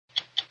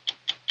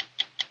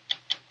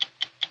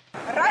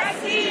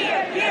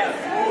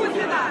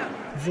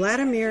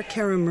Vladimir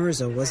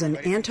Kara-Murza was an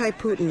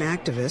anti-Putin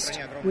activist,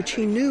 which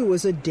he knew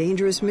was a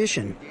dangerous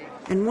mission.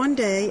 And one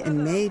day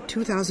in May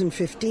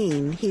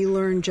 2015, he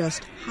learned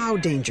just how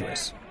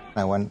dangerous.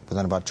 I went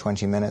within about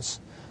 20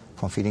 minutes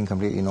from feeling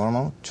completely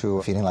normal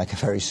to feeling like a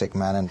very sick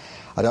man, and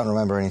I don't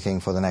remember anything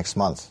for the next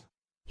month.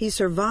 He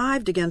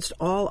survived against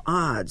all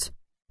odds,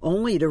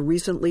 only to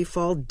recently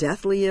fall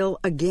deathly ill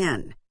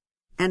again.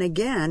 And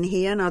again,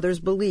 he and others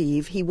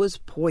believe he was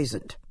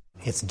poisoned.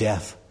 It's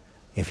death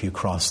if you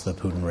cross the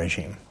Putin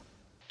regime.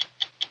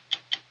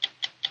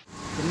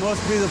 The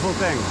most beautiful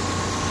thing.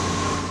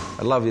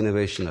 I love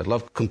innovation. I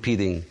love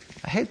competing.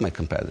 I hate my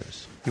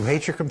competitors. You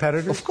hate your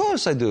competitors? Of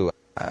course I do.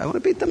 I want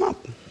to beat them up.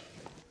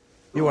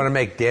 You want to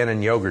make Dan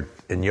and Yogurt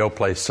in your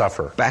place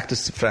suffer. Back to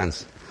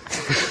France.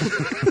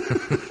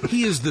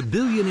 He is the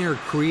billionaire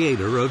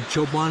creator of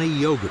Chobani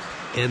yogurt,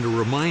 and a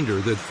reminder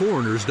that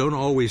foreigners don't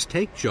always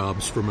take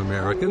jobs from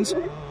Americans.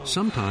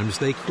 Sometimes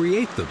they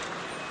create them.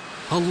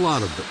 A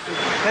lot of them.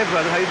 Hey,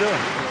 brother, how you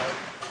doing?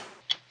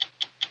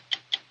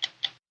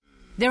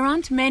 There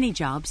aren't many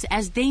jobs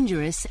as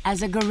dangerous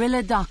as a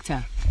guerrilla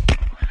doctor.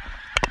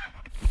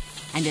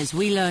 And as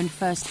we learned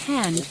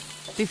firsthand,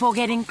 before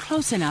getting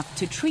close enough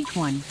to treat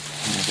one,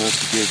 I'm about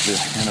to give the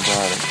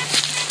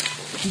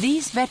antibiotic.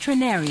 These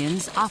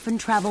veterinarians often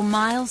travel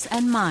miles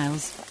and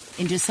miles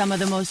into some of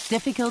the most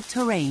difficult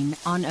terrain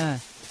on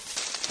Earth.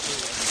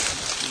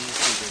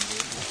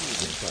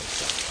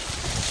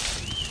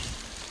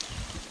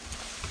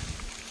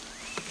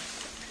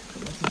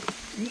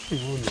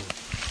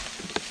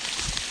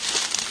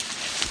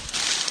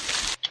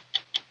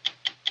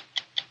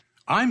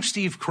 I'm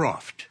Steve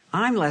Croft.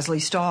 I'm Leslie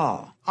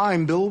Stahl.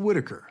 I'm Bill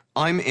Whitaker.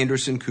 I'm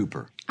Anderson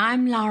Cooper.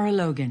 I'm Lara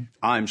Logan.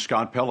 I'm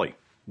Scott Pelley.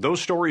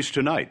 Those stories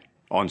tonight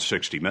on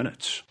 60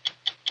 Minutes.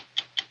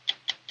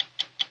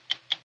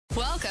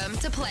 Welcome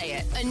to Play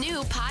It, a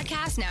new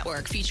podcast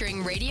network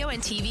featuring radio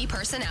and TV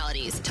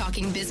personalities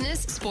talking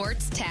business,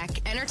 sports, tech,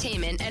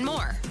 entertainment, and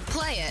more.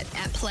 Play it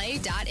at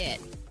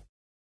play.it.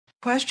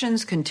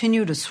 Questions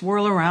continue to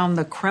swirl around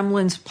the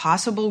Kremlin's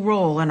possible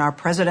role in our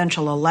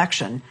presidential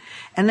election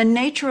and the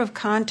nature of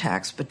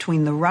contacts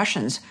between the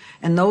Russians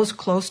and those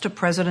close to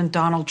President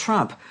Donald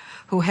Trump,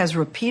 who has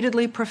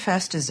repeatedly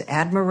professed his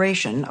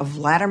admiration of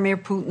Vladimir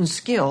Putin's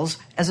skills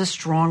as a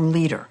strong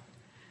leader.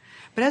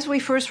 But as we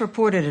first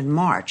reported in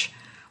March,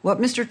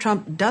 what Mr.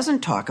 Trump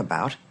doesn't talk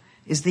about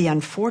is the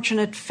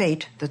unfortunate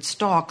fate that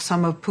stalks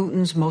some of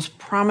Putin's most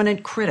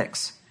prominent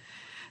critics.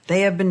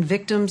 They have been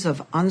victims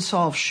of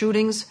unsolved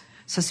shootings,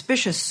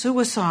 suspicious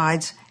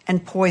suicides,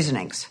 and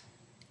poisonings.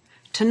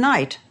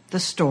 Tonight, the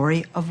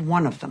story of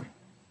one of them.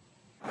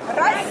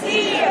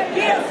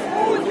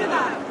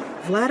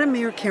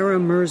 Vladimir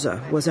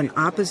Kara-Murza was an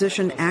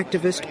opposition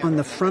activist on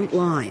the front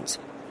lines,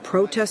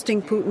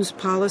 protesting Putin's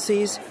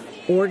policies,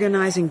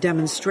 organizing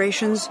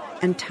demonstrations,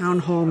 and town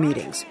hall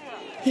meetings.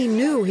 He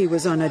knew he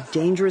was on a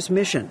dangerous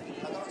mission.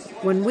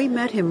 When we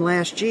met him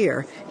last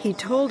year, he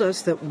told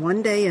us that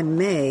one day in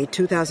May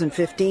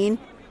 2015,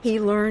 he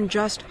learned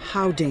just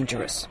how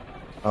dangerous.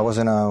 I was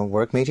in a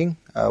work meeting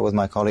with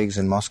my colleagues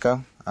in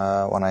Moscow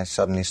when I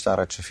suddenly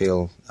started to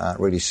feel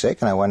really sick,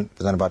 and I went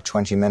within about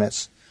 20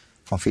 minutes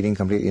from feeling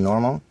completely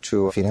normal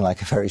to feeling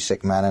like a very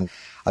sick man, and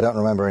I don't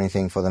remember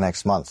anything for the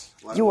next month.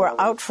 You were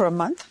out for a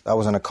month? I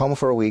was in a coma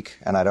for a week,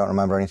 and I don't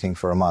remember anything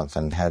for a month,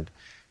 and had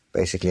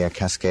basically a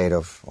cascade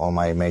of all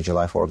my major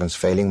life organs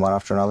failing one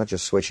after another,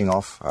 just switching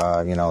off,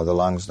 the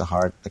lungs, the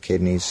heart, the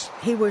kidneys.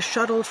 He was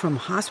shuttled from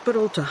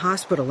hospital to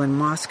hospital in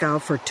Moscow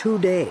for 2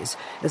 days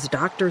as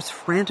doctors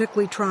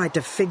frantically tried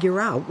to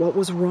figure out what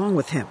was wrong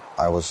with him.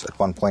 I was at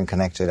one point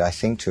connected, I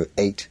think, to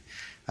 8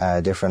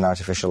 different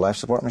artificial life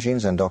support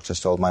machines, and doctors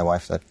told my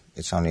wife that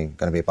it's only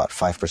going to be about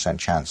 5%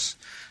 chance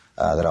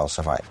that I'll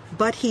survive.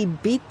 But he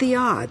beat the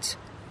odds.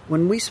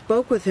 When we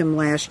spoke with him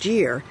last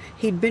year,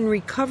 he'd been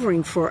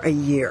recovering for a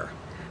year,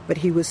 but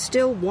he was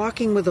still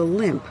walking with a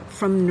limp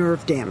from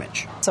nerve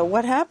damage. So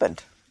what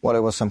happened? Well,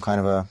 it was some kind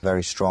of a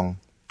very strong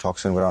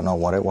toxin. We don't know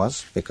what it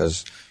was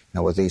because,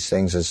 with these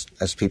things,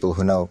 as people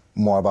who know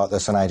more about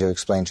this than I do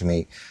explain to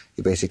me,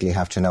 you basically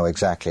have to know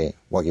exactly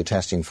what you're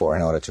testing for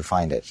in order to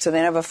find it. So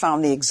they never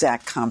found the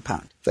exact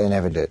compound? They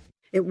never did.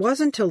 It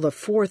wasn't till the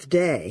 4th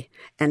day,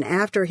 and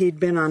after he'd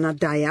been on a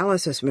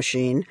dialysis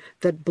machine,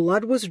 that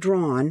blood was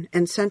drawn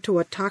and sent to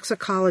a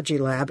toxicology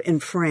lab in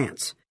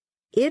France.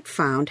 It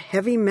found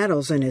heavy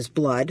metals in his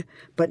blood,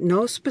 but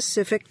no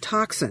specific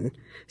toxin.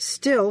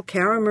 Still,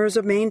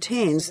 Kara-Murza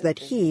maintains that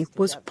he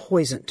was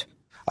poisoned.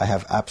 I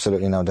have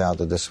absolutely no doubt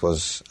that this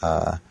was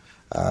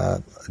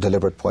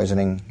deliberate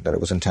poisoning, that it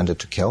was intended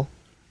to kill.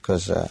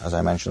 Because, as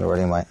I mentioned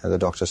already, the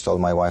doctors told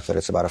my wife that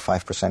it's about a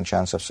 5%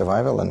 chance of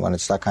survival, and when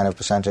it's that kind of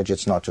percentage,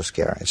 it's not to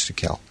scare, it's to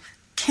kill.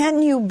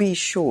 Can you be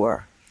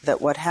sure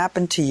that what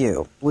happened to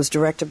you was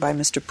directed by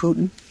Mr.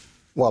 Putin?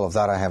 Well, of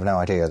that I have no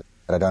idea.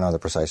 I don't know the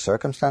precise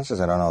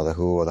circumstances, I don't know the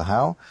who or the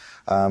how,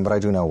 but I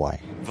do know why.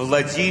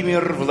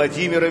 Vladimir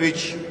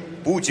Vladimirovich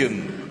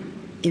Putin.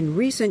 In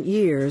recent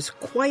years,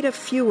 quite a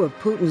few of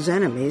Putin's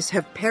enemies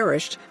have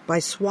perished by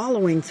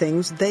swallowing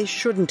things they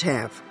shouldn't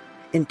have.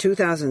 In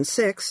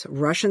 2006,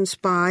 Russian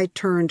spy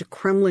turned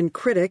Kremlin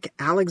critic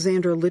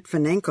Alexander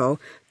Litvinenko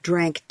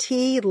drank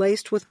tea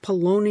laced with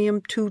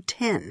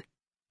polonium-210.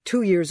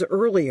 2 years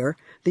earlier,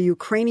 the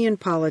Ukrainian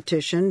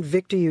politician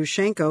Viktor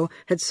Yushchenko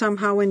had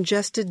somehow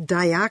ingested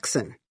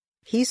dioxin.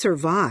 He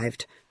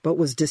survived, but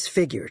was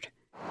disfigured.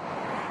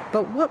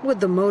 But what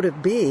would the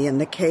motive be in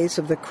the case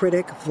of the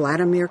critic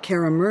Vladimir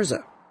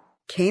Kara-Murza?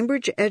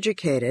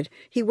 Cambridge-educated,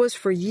 he was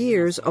for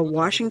years a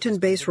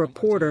Washington-based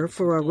reporter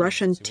for a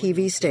Russian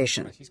TV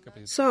station.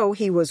 So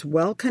he was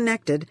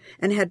well-connected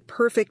and had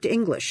perfect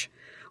English,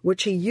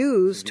 which he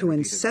used to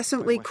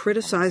incessantly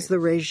criticize the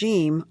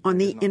regime on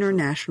the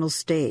international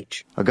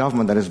stage. A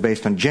government that is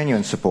based on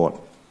genuine support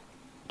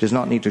does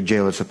not need to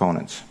jail its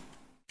opponents.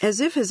 As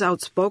if his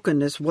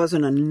outspokenness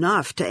wasn't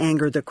enough to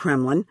anger the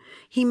Kremlin,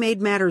 he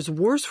made matters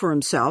worse for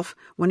himself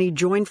when he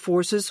joined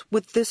forces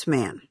with this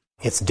man.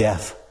 It's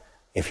death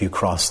if you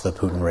cross the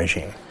Putin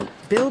regime.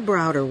 Bill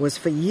Browder was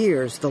for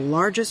years the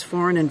largest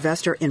foreign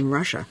investor in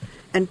Russia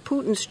and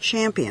Putin's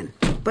champion,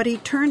 but he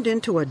turned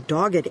into a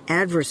dogged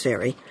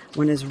adversary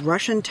when his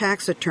Russian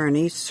tax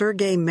attorney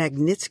Sergei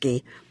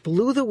Magnitsky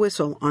blew the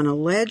whistle on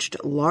alleged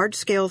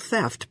large-scale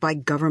theft by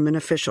government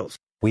officials.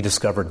 We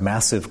discovered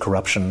massive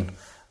corruption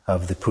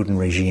of the Putin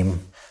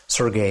regime.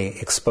 Sergei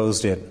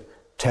exposed it,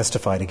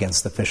 testified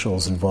against the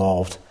officials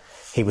involved.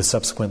 He was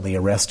subsequently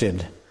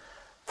arrested,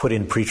 put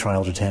in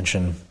pretrial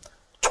detention,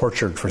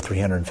 tortured for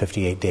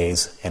 358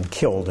 days, and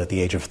killed at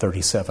the age of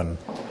 37.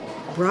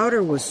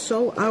 Browder was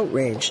so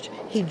outraged,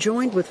 he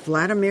joined with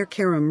Vladimir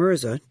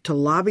Kara-Murza to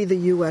lobby the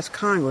U.S.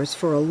 Congress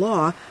for a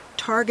law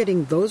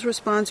targeting those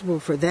responsible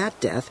for that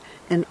death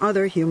and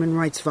other human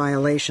rights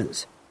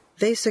violations.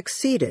 They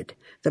succeeded.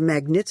 The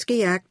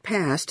Magnitsky Act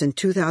passed in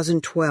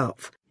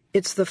 2012.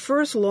 It's the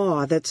first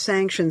law that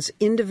sanctions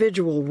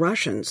individual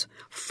Russians,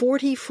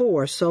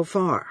 44 so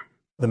far.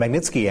 The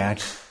Magnitsky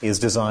Act is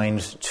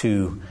designed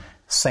to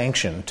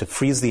sanction, to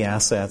freeze the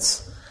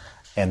assets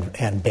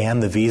and ban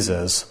the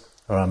visas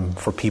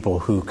for people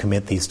who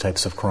commit these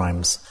types of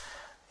crimes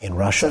in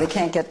Russia. So they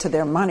can't get to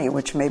their money,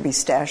 which may be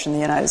stashed in the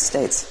United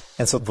States.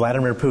 And so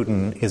Vladimir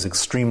Putin is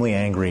extremely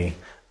angry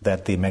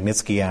that the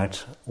Magnitsky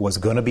Act was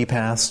going to be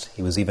passed.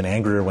 He was even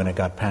angrier when it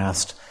got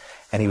passed,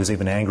 and he was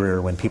even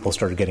angrier when people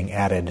started getting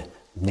added,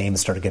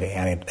 names started getting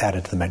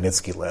added to the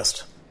Magnitsky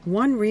list.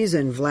 One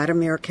reason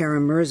Vladimir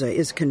Kara-Murza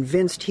is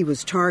convinced he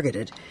was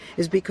targeted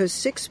is because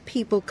 6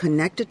 people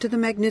connected to the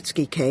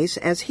Magnitsky case,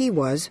 as he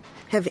was,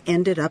 have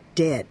ended up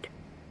dead.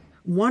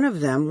 One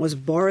of them was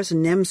Boris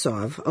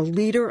Nemtsov, a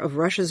leader of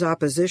Russia's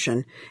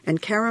opposition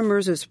and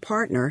Kara-Murza's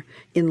partner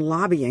in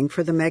lobbying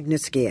for the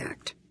Magnitsky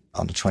Act.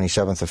 On the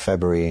 27th of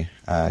February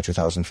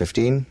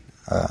 2015,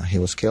 he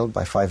was killed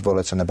by 5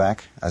 bullets in the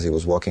back as he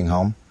was walking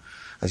home,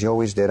 as he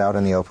always did out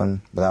in the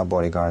open without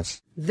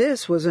bodyguards.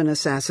 This was an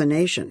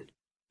assassination.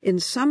 In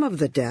some of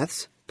the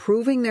deaths,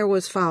 proving there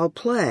was foul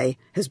play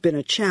has been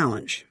a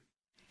challenge.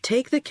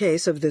 Take the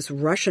case of this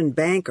Russian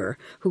banker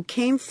who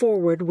came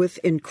forward with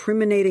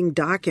incriminating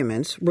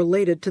documents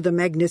related to the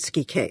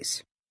Magnitsky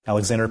case.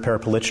 Alexander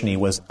Perepelichny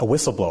was a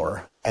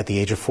whistleblower. At the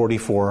age of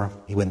 44,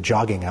 he went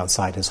jogging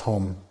outside his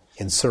home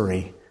in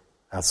Surrey,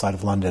 outside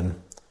of London,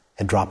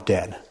 and dropped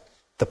dead.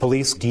 The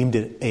police deemed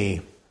it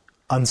a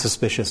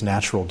unsuspicious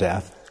natural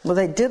death. Well,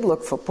 they did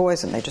look for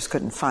poison. They just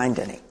couldn't find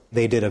any.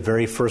 They did a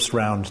very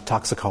first-round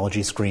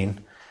toxicology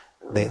screen.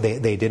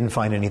 They didn't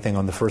find anything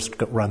on the first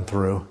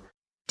run-through.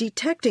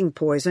 Detecting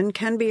poison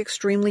can be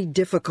extremely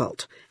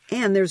difficult,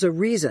 and there's a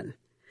reason.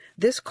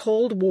 This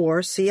Cold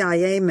War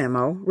CIA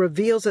memo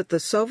reveals that the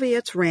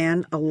Soviets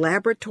ran a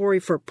laboratory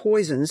for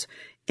poisons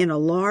in a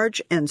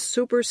large and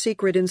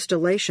super-secret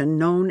installation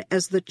known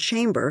as the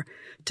Chamber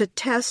to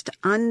test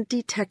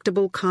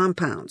undetectable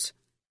compounds.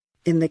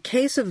 In the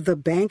case of the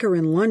banker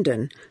in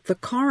London, the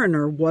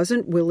coroner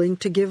wasn't willing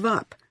to give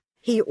up.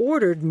 He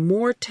ordered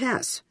more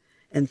tests,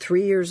 and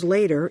 3 years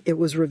later it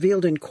was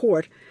revealed in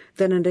court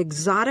that an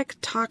exotic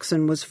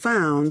toxin was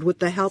found with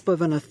the help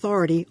of an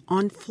authority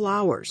on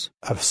flowers.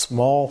 A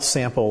small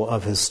sample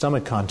of his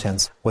stomach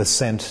contents was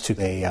sent to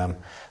a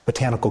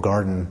botanical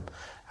garden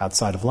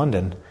outside of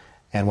London,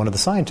 and one of the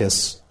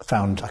scientists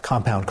found a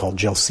compound called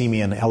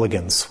Gelsemium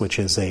elegans, which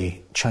is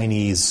a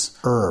Chinese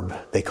herb.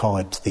 They call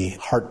it the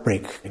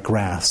heartbreak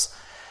grass,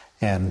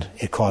 and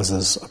it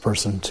causes a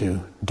person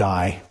to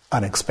die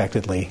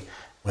unexpectedly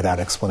without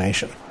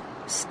explanation.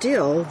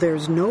 Still,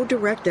 there's no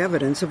direct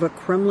evidence of a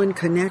Kremlin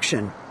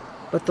connection,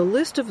 but the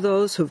list of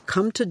those who've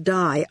come to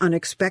die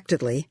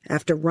unexpectedly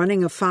after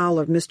running afoul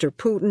of Mr.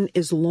 Putin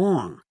is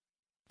long.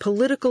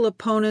 Political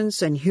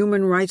opponents and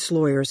human rights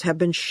lawyers have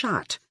been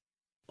shot.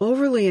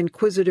 Overly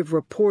inquisitive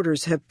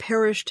reporters have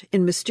perished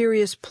in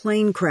mysterious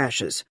plane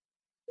crashes,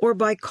 or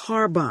by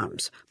car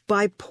bombs,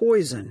 by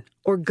poison,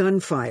 or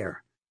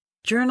gunfire.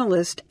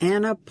 Journalist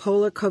Anna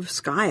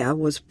Politkovskaya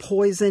was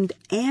poisoned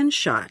and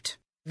shot.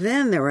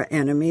 Then there are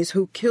enemies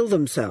who kill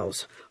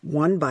themselves,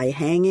 one by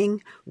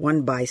hanging,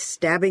 one by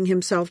stabbing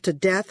himself to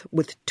death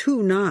with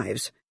 2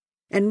 knives,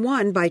 and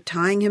one by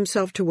tying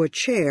himself to a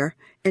chair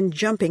and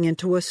jumping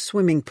into a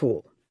swimming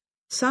pool.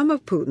 Some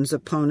of Putin's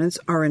opponents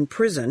are in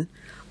prison,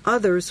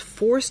 others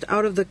forced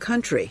out of the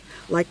country,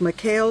 like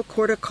Mikhail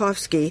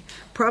Khodorkovsky,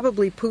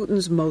 probably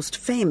Putin's most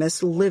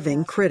famous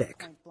living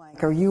critic.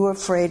 Are you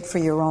afraid for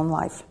your own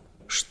life?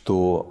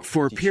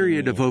 For a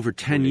period of over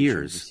 10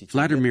 years,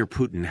 Vladimir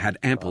Putin had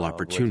ample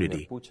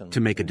opportunity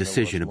to make a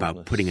decision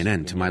about putting an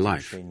end to my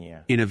life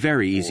in a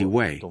very easy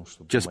way,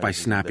 just by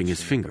snapping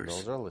his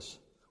fingers.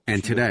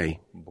 And today,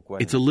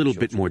 it's a little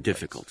bit more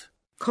difficult.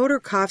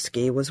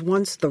 Khodorkovsky was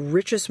once the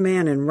richest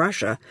man in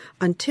Russia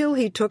until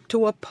he took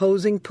to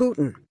opposing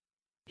Putin.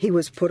 He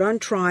was put on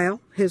trial,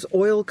 his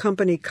oil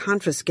company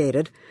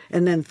confiscated,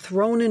 and then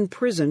thrown in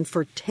prison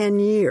for 10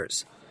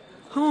 years.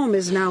 Home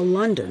is now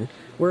London,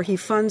 where he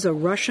funds a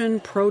Russian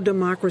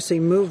pro-democracy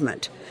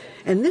movement.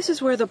 And this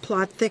is where the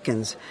plot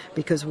thickens,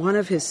 because one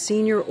of his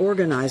senior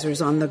organizers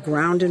on the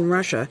ground in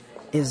Russia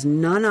is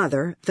none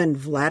other than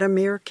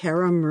Vladimir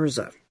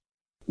Kara-Murza.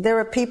 There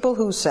are people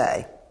who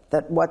say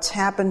that what's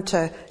happened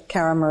to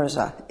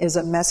Kara-Murza is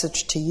a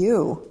message to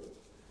you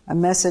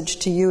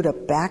to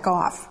back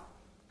off.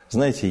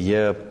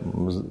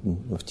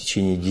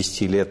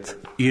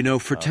 You know,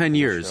 for 10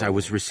 years, I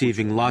was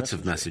receiving lots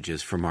of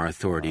messages from our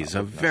authorities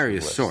of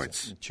various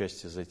sorts.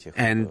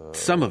 And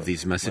some of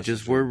these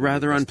messages were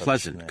rather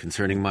unpleasant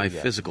concerning my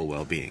physical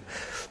well-being.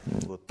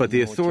 But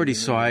the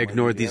authorities saw I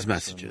ignored these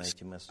messages.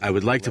 I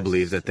would like to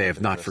believe that they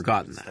have not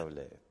forgotten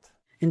that.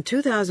 In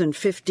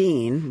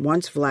 2015,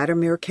 once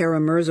Vladimir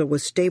Kara-Murza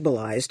was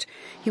stabilized,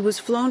 he was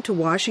flown to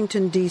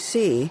Washington,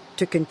 D.C.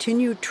 to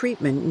continue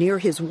treatment near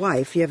his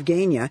wife,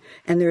 Yevgenia,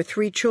 and their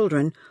 3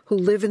 children who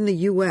live in the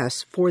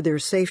U.S. for their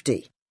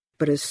safety.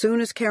 But as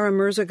soon as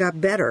Kara-Murza got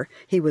better,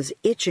 he was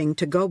itching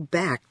to go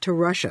back to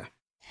Russia.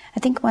 I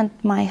think what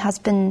my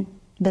husband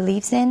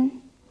believes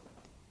in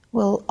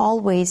will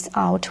always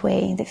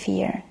outweigh the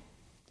fear.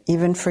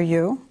 Even for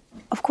you?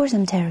 Of course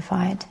I'm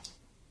terrified.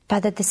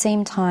 But at the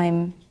same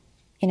time,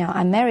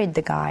 I married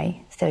the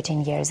guy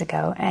 13 years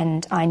ago,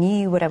 and I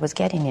knew what I was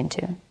getting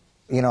into.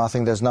 I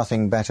think there's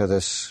nothing better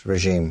this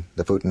regime,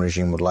 the Putin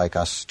regime, would like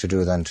us to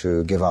do than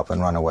to give up and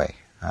run away.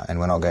 And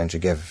we're not going to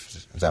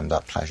give them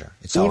that pleasure.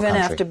 It's our country.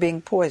 Even after being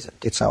poisoned?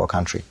 It's our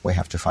country. We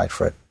have to fight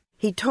for it.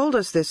 He told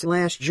us this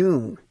last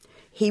June.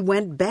 He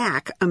went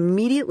back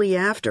immediately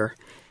after,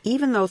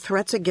 even though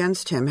threats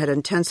against him had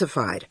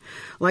intensified,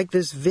 like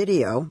this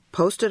video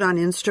posted on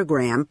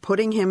Instagram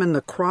putting him in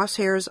the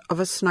crosshairs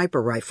of a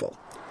sniper rifle.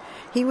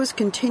 He was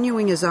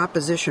continuing his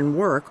opposition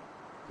work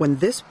when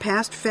this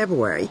past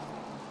February,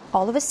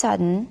 all of a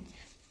sudden,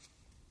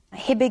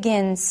 he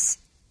begins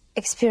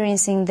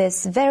experiencing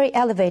this very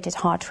elevated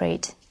heart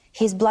rate.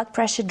 His blood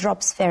pressure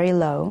drops very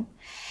low.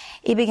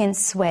 He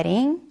begins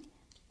sweating,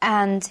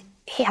 and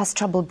he has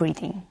trouble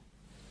breathing.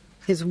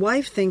 His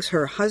wife thinks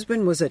her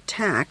husband was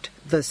attacked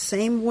the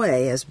same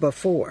way as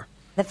before.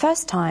 The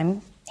first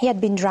time, he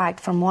had been dragged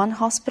from one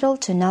hospital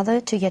to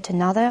another to yet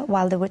another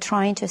while they were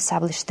trying to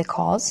establish the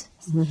cause.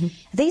 Mm-hmm.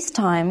 This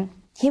time,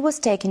 he was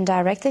taken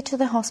directly to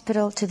the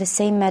hospital, to the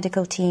same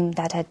medical team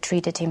that had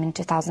treated him in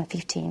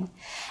 2015.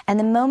 And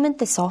the moment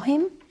they saw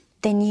him,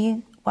 they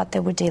knew what they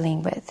were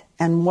dealing with.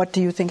 And what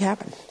do you think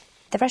happened?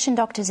 The Russian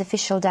doctor's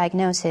official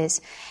diagnosis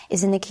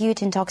is an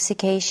acute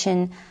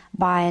intoxication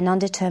by an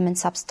undetermined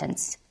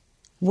substance,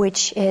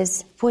 which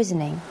is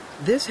poisoning.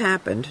 This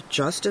happened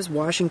just as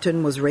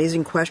Washington was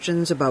raising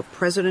questions about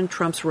President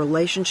Trump's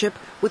relationship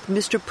with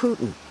Mr.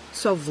 Putin.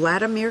 So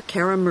Vladimir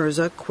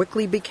Kara-Murza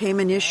quickly became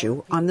an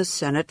issue on the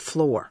Senate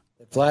floor.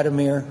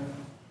 Vladimir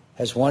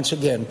has once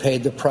again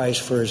paid the price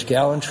for his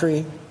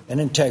gallantry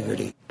and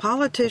integrity.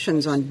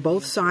 Politicians on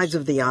both sides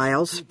of the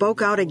aisle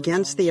spoke out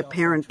against the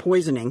apparent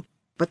poisoning,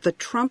 but the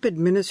Trump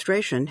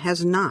administration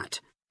has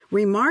not.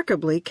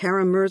 Remarkably,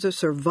 Kara-Murza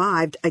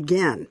survived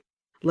again.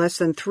 Less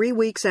than 3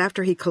 weeks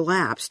after he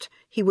collapsed,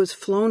 he was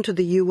flown to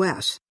the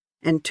U.S.,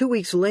 and 2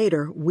 weeks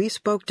later, we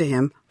spoke to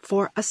him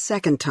for a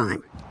second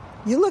time.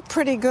 You look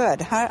pretty good.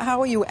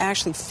 How are you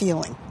actually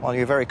feeling? Well,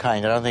 you're very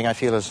kind. I don't think I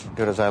feel as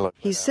good as I look.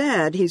 He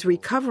said he's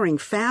recovering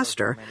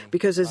faster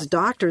because his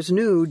doctors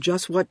knew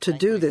just what to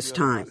do this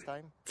time.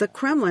 The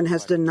Kremlin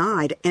has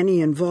denied any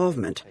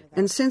involvement,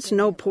 and since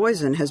no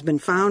poison has been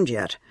found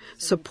yet,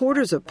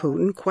 supporters of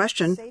Putin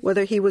question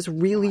whether he was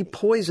really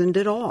poisoned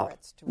at all.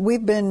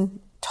 We've been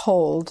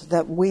told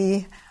that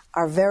we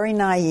are very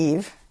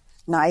naive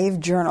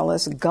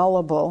journalists,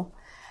 gullible,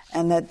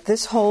 and that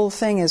this whole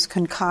thing is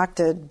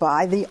concocted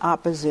by the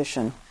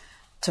opposition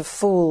to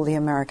fool the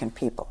American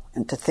people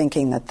into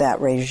thinking that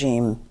that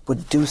regime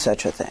would do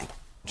such a thing.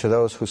 To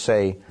those who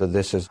say that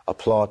this is a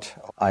plot,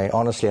 I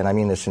honestly, and I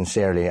mean this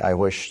sincerely, I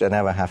wish they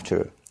never have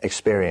to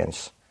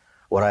experience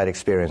what I had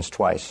experienced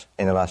twice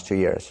in the last 2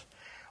 years.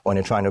 When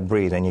you're trying to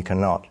breathe and you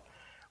cannot.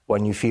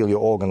 When you feel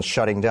your organs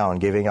shutting down,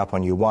 giving up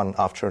on you one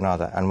after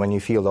another, and when you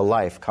feel the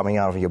life coming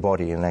out of your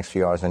body in the next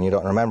few hours and you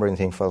don't remember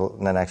anything for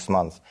the next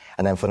month,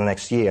 and then for the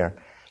next year,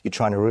 you're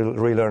trying to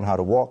relearn how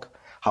to walk,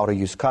 how to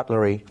use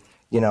cutlery,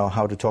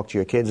 how to talk to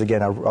your kids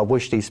again. I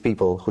wish these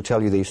people who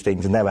tell you these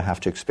things never have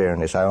to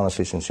experience this. I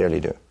honestly, sincerely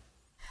do.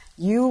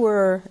 You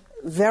were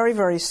very,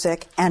 very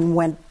sick and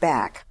went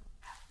back.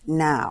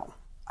 Now,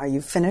 Are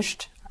you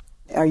finished?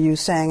 Are you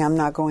saying I'm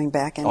not going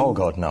back anymore? Oh,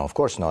 God, no, of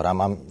course not.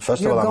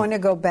 First You're of all, going to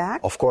go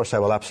back? Of course, I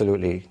will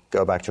absolutely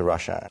go back to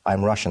Russia.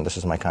 I'm Russian. This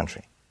is my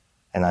country.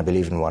 And I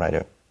believe in what I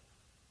do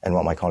and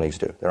what my colleagues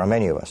do. There are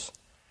many of us.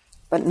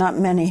 But not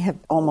many have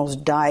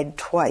almost died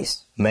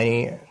twice.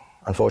 Many,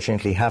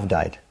 unfortunately, have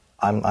died.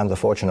 I'm the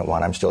fortunate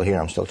one. I'm still here.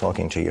 I'm still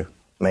talking to you.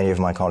 Many of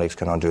my colleagues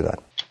cannot do that.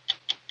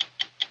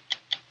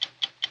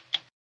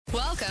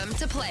 Welcome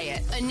to Play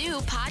It, a new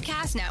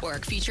podcast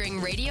network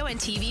featuring radio and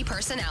TV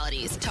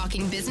personalities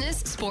talking business,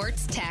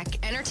 sports, tech,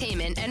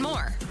 entertainment, and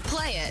more.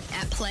 Play it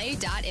at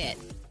play.it.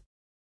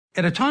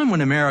 At a time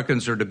when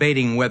Americans are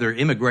debating whether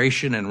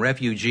immigration and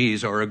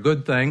refugees are a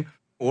good thing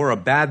or a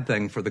bad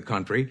thing for the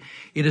country,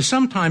 it is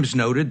sometimes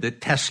noted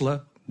that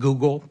Tesla,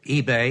 Google,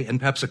 eBay, and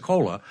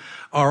Pepsi-Cola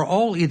are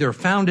all either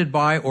founded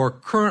by or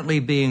currently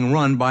being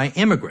run by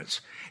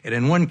immigrants, and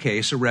in one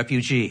case, a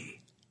refugee.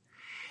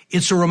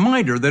 It's a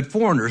reminder that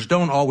foreigners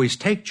don't always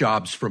take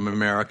jobs from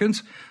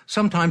Americans.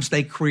 Sometimes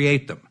they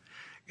create them.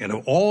 And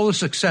of all the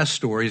success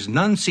stories,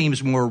 none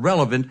seems more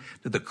relevant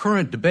to the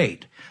current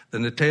debate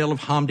than the tale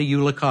of Hamdi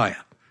Ulukaya,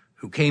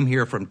 who came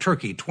here from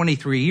Turkey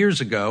 23 years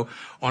ago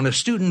on a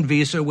student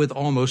visa with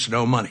almost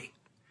no money.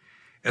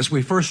 As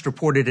we first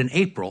reported in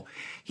April,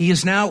 he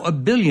is now a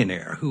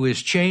billionaire who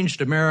has changed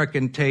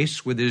American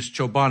tastes with his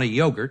Chobani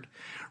yogurt,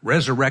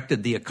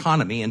 resurrected the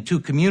economy in 2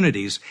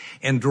 communities,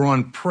 and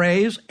drawn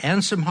praise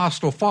and some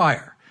hostile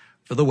fire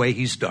for the way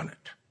he's done it.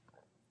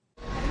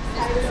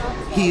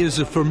 He is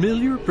a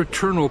familiar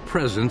paternal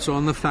presence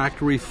on the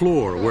factory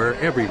floor where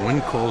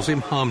everyone calls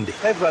him Hamdi.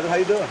 Hey, brother, how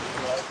you doing?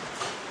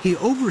 He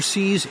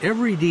oversees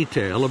every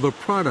detail of a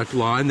product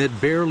line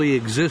that barely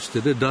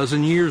existed a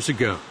dozen years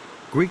ago.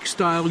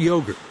 Greek-style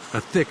yogurt,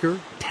 a thicker,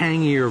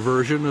 tangier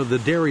version of the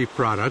dairy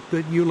product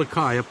that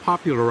Ulukaya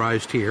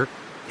popularized here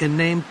and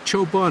named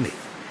Chobani.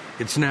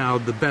 It's now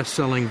the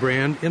best-selling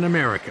brand in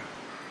America.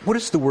 What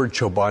does the word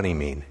Chobani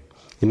mean?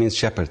 It means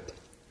shepherd.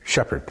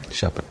 Shepherd.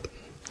 Shepherd.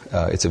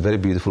 It's a very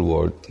beautiful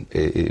word.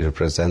 It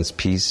represents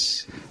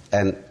peace.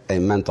 And it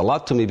meant a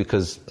lot to me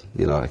because,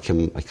 I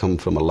come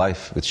from a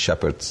life with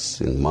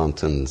shepherds in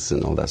mountains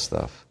and all that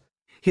stuff.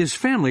 His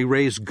family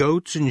raised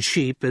goats and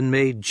sheep and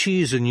made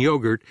cheese and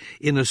yogurt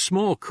in a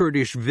small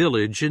Kurdish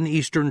village in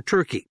eastern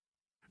Turkey.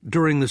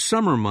 During the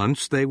summer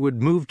months, they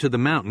would move to the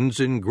mountains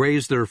and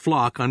graze their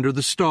flock under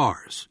the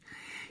stars.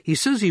 He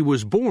says he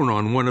was born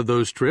on one of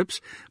those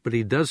trips, but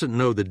he doesn't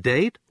know the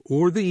date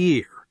or the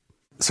year.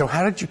 So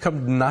how did you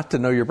come not to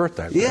know your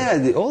birthday? Yeah,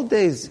 the old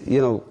days,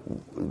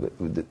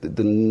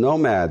 the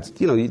nomads,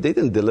 they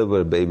didn't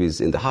deliver babies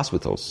in the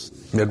hospitals.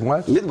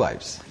 Midwives?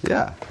 Midwives,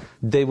 yeah.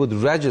 They would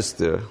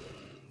register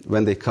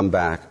when they come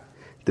back.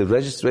 The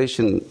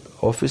registration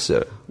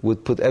officer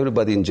would put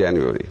everybody in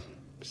January.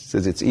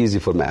 Says it's easy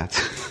for math.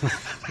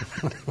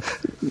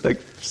 Like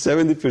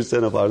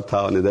 70% of our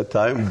town at that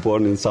time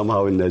born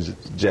somehow in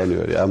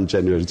January. I'm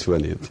January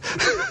 20th.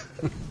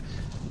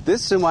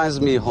 This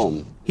reminds me of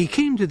home. He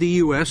came to the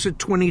U.S. at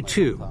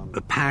 22,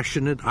 a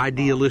passionate,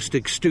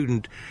 idealistic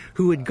student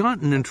who had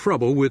gotten in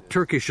trouble with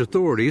Turkish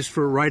authorities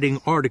for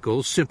writing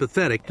articles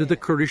sympathetic to the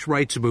Kurdish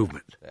rights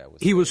movement.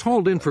 He was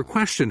hauled in for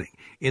questioning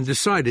and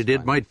decided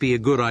it might be a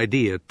good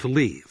idea to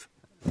leave.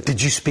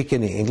 Did you speak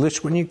any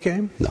English when you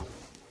came? No.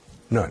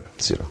 None?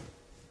 Zero.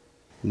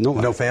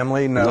 No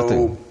family?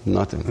 Nothing.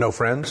 No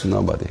friends?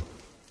 Nobody.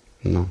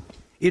 No.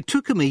 It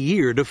took him a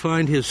year to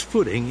find his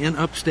footing in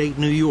upstate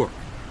New York,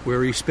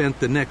 where he spent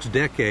the next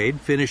decade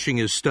finishing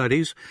his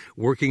studies,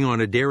 working on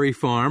a dairy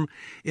farm,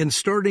 and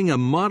starting a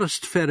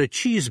modest feta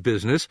cheese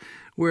business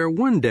where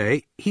one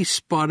day he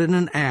spotted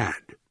an ad.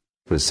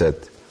 It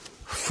said,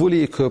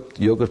 fully equipped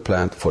yogurt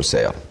plant for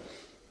sale.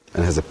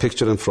 And it has a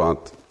picture in front.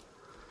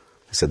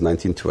 It said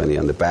 1920.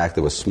 On the back,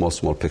 there were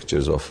small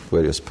pictures of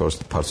various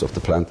parts of the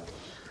plant.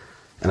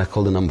 And I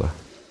called the number.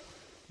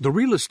 The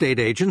real estate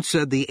agent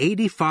said the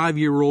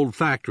 85-year-old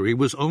factory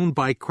was owned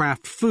by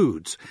Kraft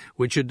Foods,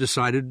 which had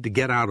decided to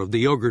get out of the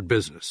yogurt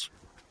business.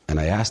 And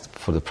I asked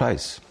for the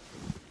price.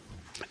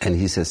 And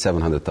he said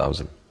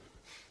 $700,000.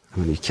 I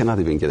mean, you cannot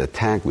even get a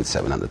tank with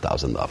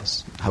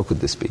 $700,000. How could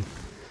this be?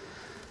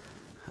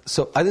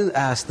 So I didn't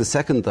ask the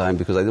second time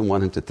because I didn't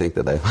want him to think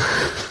that I...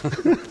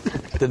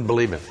 Didn't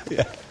believe him.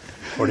 Yeah.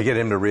 Or to get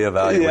him to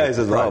reevaluate. Yeah, he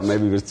said, well,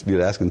 maybe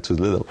we're asking too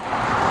little.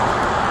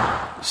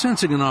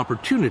 Sensing an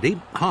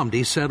opportunity,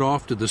 Hamdi set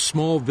off to the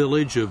small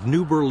village of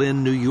New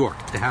Berlin, New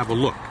York, to have a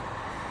look.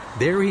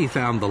 There he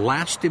found the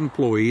last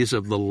employees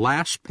of the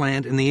last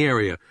plant in the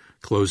area,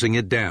 closing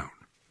it down.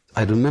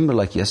 I remember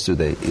like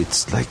yesterday,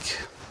 it's like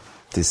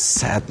this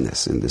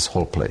sadness in this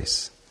whole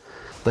place.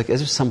 Like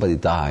as if somebody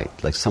died,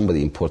 like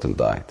somebody important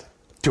died.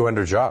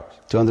 200 jobs.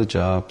 200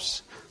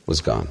 jobs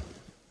was gone.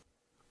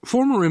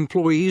 Former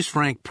employees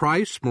Frank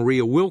Price,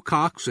 Maria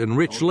Wilcox, and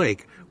Rich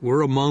Lake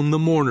were among the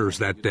mourners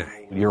that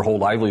day. Your whole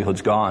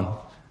livelihood's gone.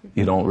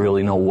 You don't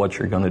really know what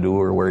you're going to do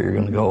or where you're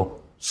going to go.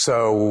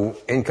 So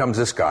in comes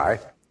this guy.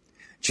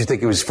 Did you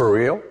think it was for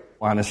real?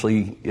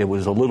 Honestly, it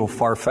was a little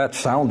far-fetched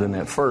sounding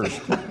at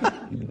first.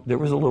 There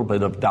was a little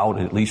bit of doubt,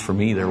 at least for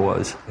me there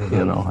was.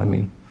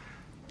 Mm-hmm.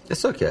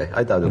 It's okay.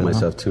 I doubted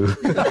myself, too.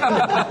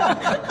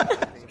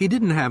 He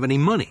didn't have any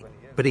money,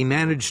 but he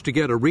managed to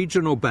get a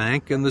regional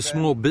bank and the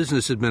Small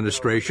Business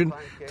Administration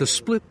to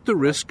split the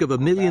risk of $1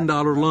 million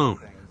loan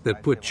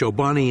that put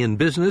Chobani in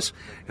business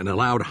and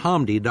allowed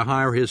Hamdi to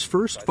hire his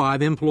first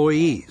 5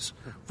 employees,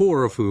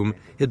 4 of whom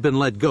had been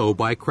let go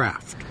by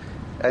Kraft.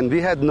 And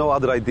we had no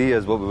other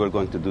ideas what we were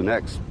going to do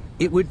next.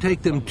 It would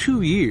take them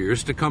 2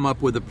 years to come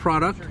up with a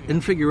product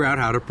and figure out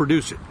how to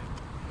produce it.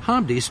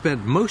 Hamdi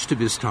spent most of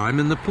his time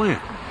in the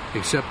plant,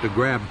 except to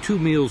grab 2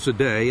 meals a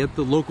day at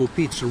the local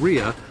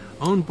pizzeria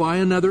owned by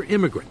another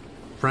immigrant,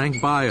 Frank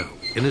Bayo,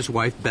 and his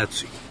wife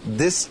Betsy.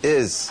 This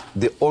is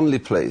the only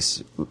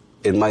place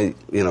in my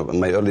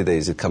early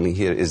days of coming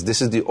here.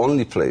 This is the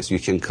only place you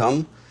can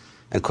come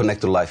and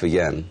connect to life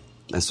again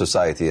and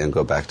society and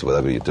go back to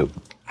whatever you do.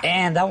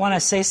 And I want to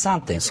say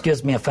something.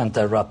 Excuse me if I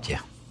interrupt you.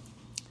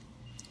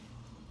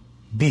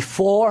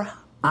 Before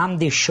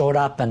Hamdi showed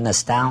up in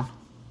this town,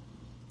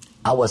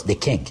 I was the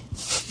king.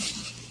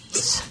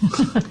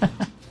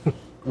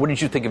 What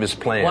did you think of his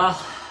plan?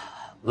 Well,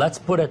 let's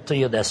put it to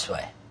you this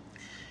way.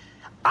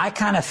 I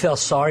kind of feel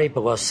sorry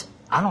because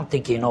I don't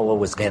think you know what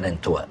was getting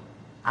into it.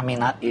 I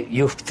mean,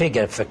 you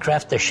figure if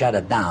Kraft to shut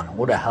it down,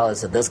 who the hell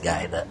is this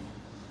guy that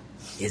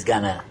he's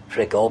going to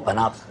open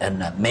up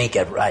and make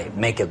it right,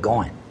 make it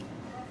going?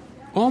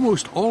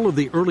 Almost all of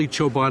the early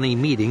Chobani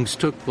meetings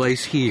took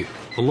place here,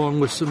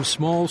 along with some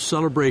small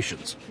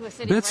celebrations.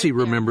 Betsy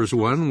remembers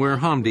one where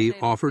Hamdi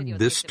offered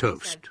this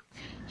toast.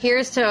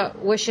 Here's to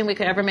wishing we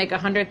could ever make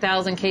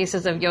 100,000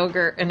 cases of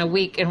yogurt in a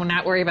week and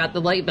not worry about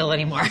the light bill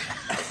anymore.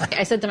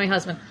 I said to my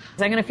husband,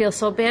 I'm going to feel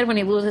so bad when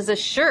he loses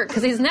his shirt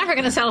because he's never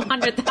going to sell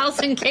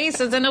 100,000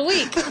 cases in a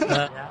week.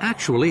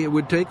 Actually, it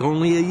would take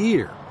only a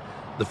year.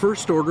 The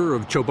first order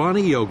of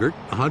Chobani yogurt,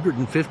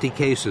 150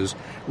 cases,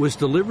 was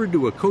delivered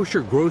to a kosher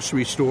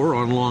grocery store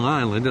on Long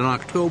Island in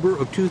October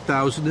of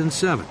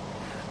 2007.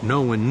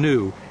 No one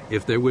knew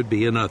if there would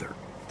be another.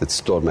 The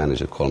store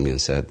manager called me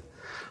and said,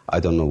 I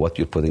don't know what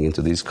you're putting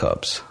into these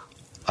cups.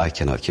 I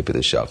cannot keep it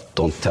in shelf.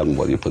 Don't tell me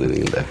what you're putting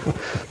in there.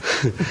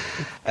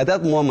 At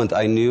that moment,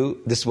 I knew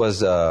this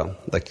was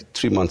like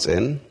 3 months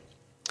in.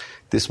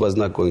 This was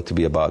not going to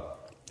be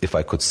about if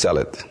I could sell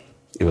it.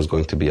 It was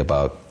going to be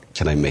about,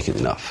 can I make it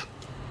enough?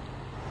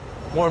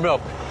 More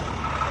milk.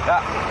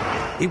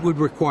 It would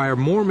require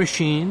more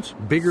machines,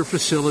 bigger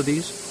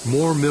facilities,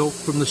 more milk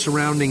from the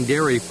surrounding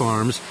dairy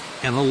farms,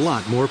 and a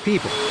lot more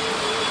people.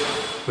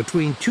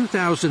 Between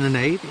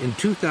 2008 and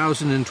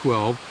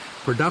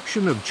 2012,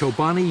 production of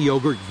Chobani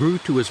yogurt grew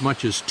to as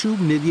much as 2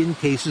 million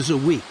cases a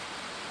week.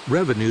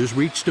 Revenues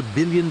reached $1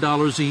 billion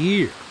a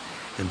year,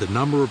 and the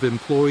number of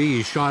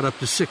employees shot up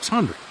to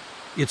 600.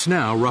 It's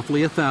now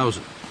roughly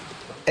 1,000.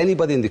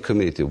 Anybody in the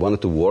community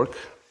wanted to work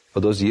for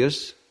those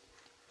years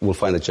will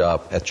find a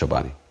job at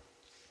Chobani.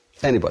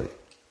 Anybody.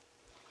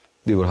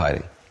 We were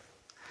hiring.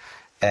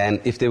 And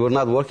if they were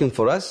not working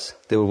for us,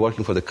 they were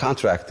working for the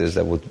contractors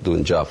that were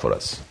doing job for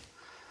us.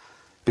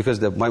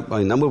 Because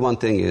my number one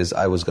thing is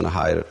I was going to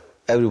hire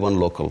everyone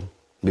local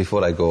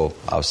before I go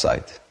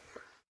outside.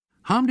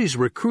 Hamdi's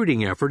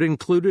recruiting effort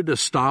included a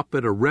stop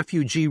at a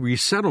refugee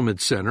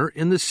resettlement center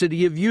in the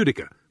city of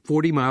Utica,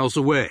 40 miles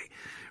away,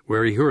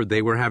 where he heard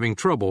they were having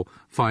trouble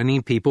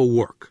finding people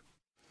work.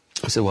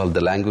 I said, well, the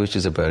language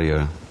is a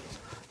barrier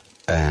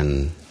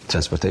and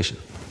transportation.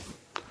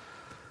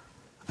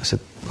 I said,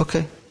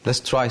 okay,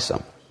 let's try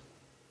some.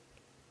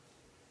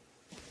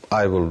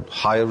 I will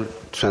hire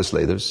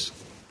translators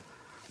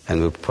and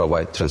we'll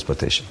provide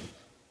transportation.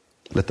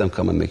 Let them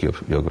come and make your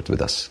yogurt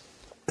with us.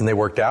 And they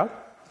worked out?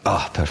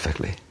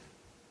 Perfectly.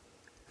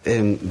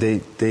 And they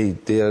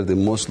are the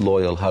most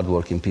loyal,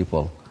 hardworking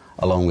people,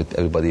 along with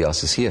everybody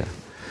else is here.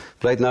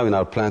 Right now in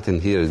our plant in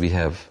here, we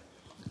have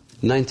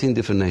 19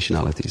 different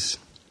nationalities,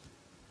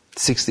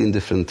 16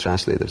 different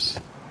translators.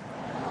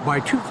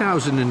 By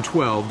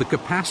 2012, the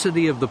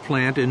capacity of the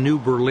plant in New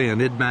Berlin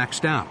had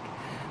maxed out.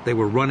 They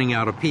were running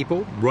out of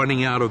people,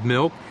 running out of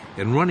milk,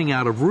 and running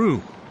out of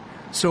room.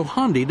 So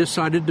Hamdi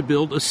decided to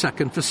build a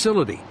second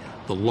facility,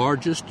 the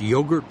largest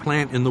yogurt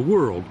plant in the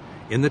world,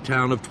 in the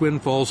town of Twin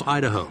Falls,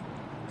 Idaho,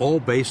 all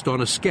based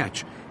on a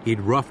sketch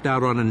he'd roughed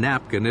out on a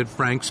napkin at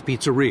Frank's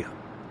Pizzeria.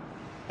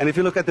 And if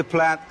you look at the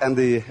plant and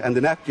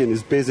the napkin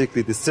is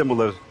basically the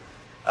similar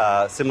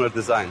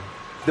design.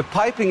 The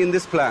piping in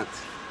this plant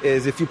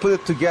is if you put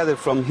it together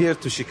from here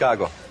to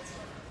Chicago.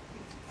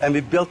 And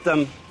we built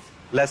them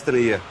less than a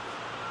year.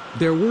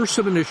 There were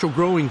some initial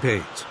growing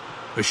pains.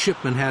 A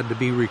shipment had to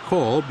be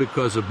recalled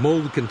because of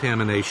mold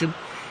contamination,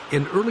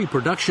 and early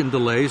production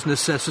delays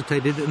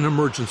necessitated an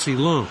emergency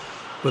loan.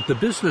 But the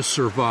business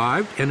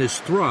survived and has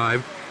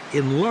thrived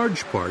in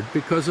large part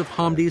because of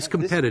Hamdi's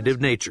competitive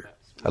nature.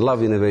 I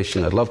love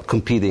innovation. I love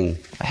competing.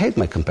 I hate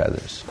my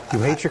competitors. You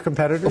hate your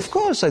competitors? Of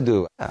course I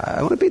do.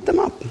 I want to beat them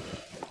up.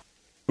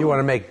 You want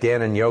to make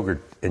Dan and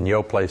Yogurt in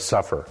your place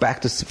suffer.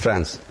 Back to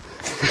France.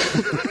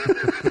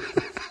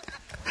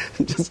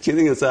 Just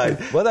kidding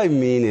aside. What I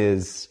mean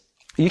is,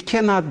 you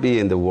cannot be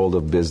in the world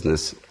of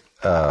business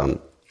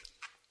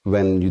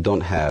when you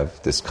don't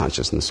have this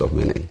consciousness of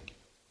winning.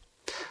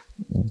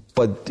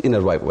 but in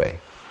a right way.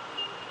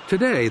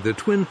 Today, the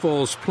Twin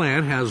Falls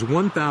plant has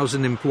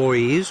 1,000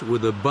 employees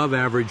with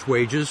above-average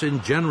wages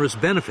and generous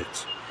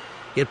benefits.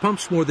 It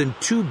pumps more than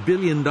 $2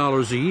 billion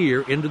a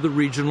year into the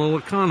regional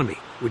economy,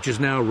 which is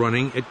now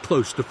running at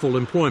close to full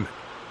employment.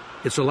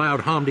 It's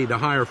allowed Hamdi to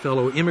hire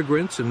fellow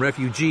immigrants and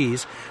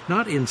refugees,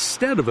 not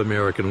instead of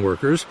American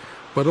workers,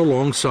 but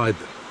alongside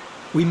them.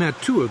 We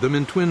met two of them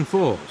in Twin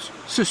Falls,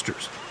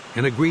 sisters,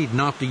 and agreed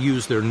not to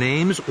use their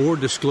names or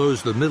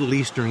disclose the Middle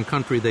Eastern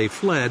country they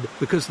fled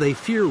because they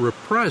fear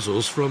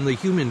reprisals from the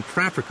human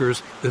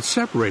traffickers that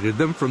separated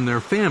them from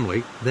their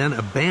family, then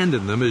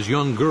abandoned them as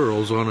young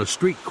girls on a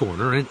street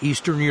corner in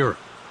Eastern Europe.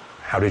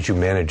 How did you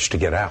manage to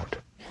get out?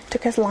 It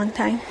took us a long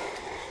time.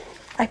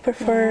 I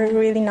prefer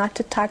really not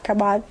to talk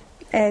about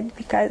it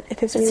because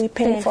it is really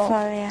painful.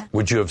 Yeah.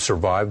 Would you have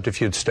survived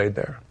if you'd stayed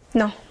there?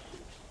 No.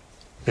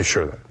 You're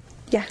sure that?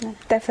 Yeah,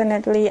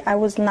 definitely. I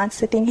was not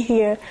sitting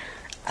here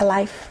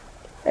alive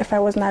if I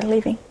was not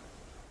leaving.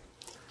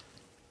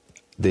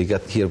 They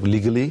got here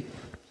legally.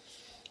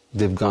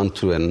 They've gone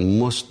through a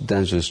most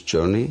dangerous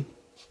journey.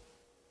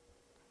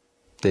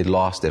 They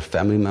lost their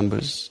family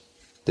members.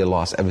 They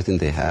lost everything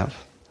they have.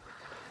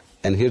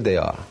 And here they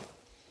are.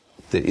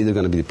 They're either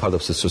going to be part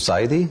of the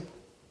society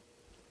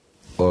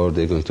or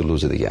they're going to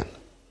lose it again.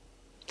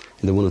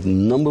 And the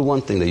number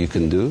one thing that you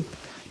can do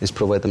is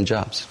provide them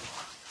jobs.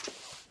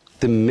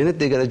 The minute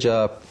they get a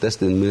job, that's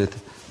the minute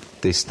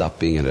they stop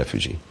being a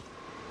refugee.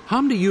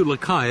 Hamdi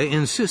Ulukaya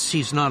insists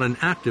he's not an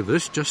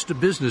activist, just a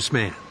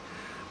businessman.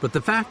 But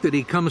the fact that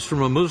he comes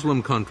from a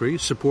Muslim country,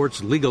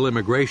 supports legal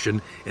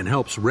immigration, and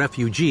helps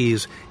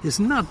refugees has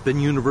not been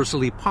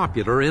universally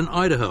popular in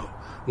Idaho,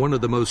 one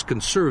of the most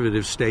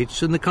conservative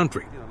states in the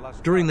country.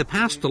 During the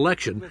past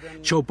election,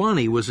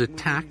 Chobani was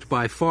attacked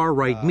by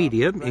far-right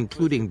media,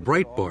 including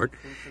Breitbart,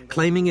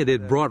 claiming it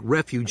had brought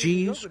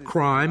refugees,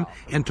 crime,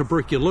 and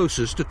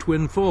tuberculosis to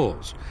Twin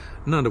Falls,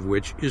 none of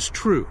which is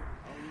true.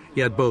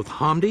 Yet both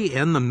Hamdi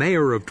and the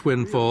mayor of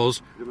Twin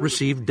Falls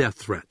received death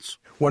threats.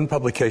 One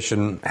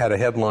publication had a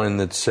headline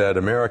that said,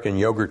 American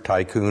yogurt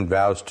tycoon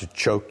vows to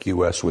choke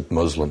U.S. with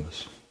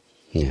Muslims.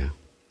 Yeah.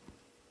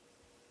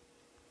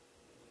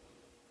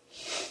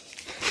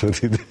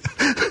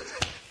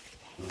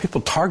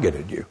 People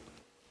targeted you.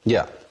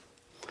 Yeah.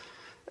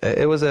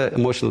 It was an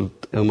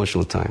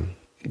emotional time.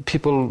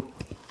 People,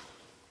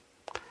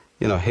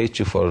 hate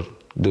you for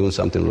doing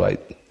something right.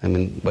 I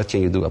mean, what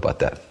can you do about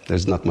that?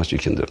 There's not much you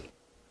can do.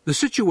 The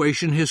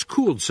situation has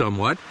cooled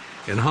somewhat,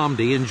 and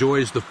Hamdi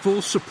enjoys the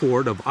full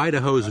support of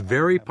Idaho's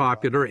very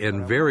popular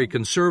and very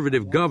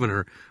conservative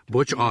governor,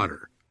 Butch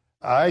Otter.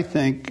 I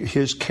think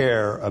his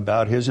care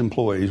about his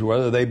employees,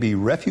 whether they be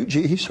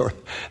refugees or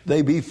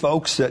they be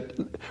folks that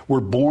were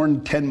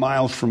born 10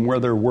 miles from where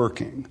they're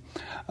working,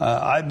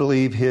 I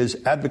believe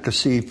his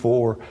advocacy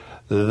for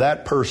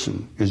that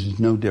person is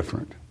no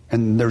different.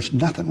 And there's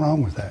nothing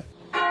wrong with that.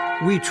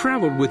 We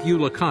traveled with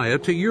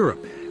Ulukaya to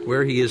Europe,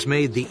 where he has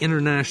made the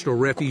international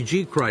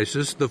refugee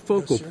crisis the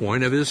focal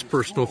point of his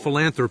personal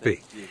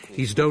philanthropy.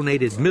 He's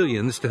donated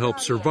millions to help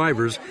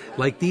survivors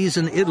like these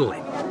in Italy.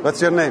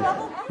 What's your name?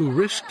 Who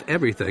risked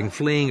everything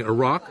fleeing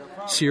Iraq,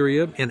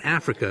 Syria, and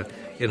Africa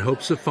in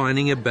hopes of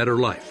finding a better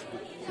life.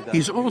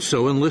 He's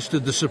also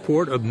enlisted the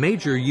support of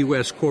major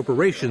U.S.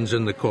 corporations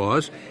in the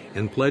cause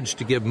and pledged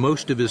to give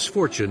most of his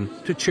fortune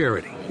to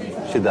charity.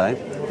 She died?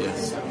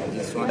 Yes.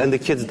 And the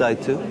kids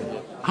died too?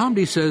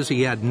 Hamdi says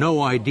he had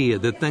no idea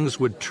that things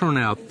would turn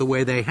out the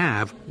way they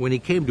have when he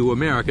came to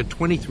America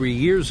 23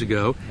 years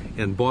ago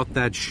and bought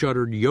that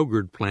shuttered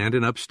yogurt plant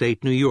in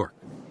upstate New York.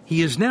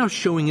 He is now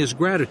showing his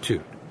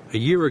gratitude. A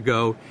year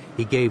ago,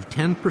 he gave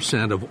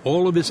 10% of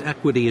all of his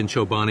equity in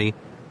Chobani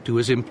to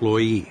his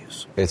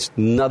employees. It's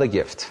not a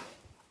gift.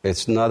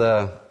 It's not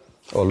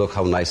oh, look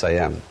how nice I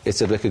am.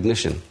 It's a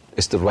recognition.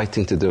 It's the right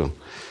thing to do.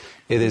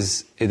 It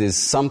is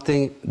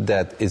something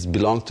that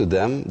belongs to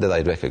them that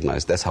I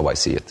recognize. That's how I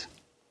see it.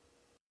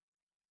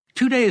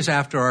 2 days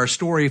after our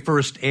story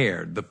first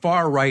aired, the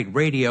far-right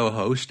radio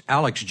host,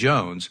 Alex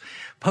Jones,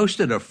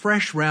 posted a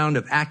fresh round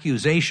of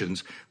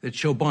accusations that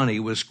Chobani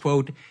was,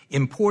 quote,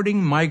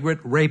 importing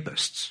migrant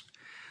rapists.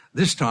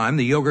 This time,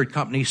 the yogurt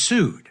company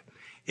sued.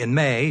 In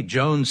May,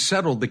 Jones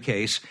settled the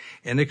case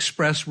and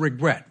expressed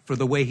regret for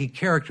the way he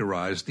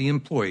characterized the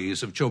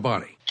employees of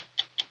Chobani.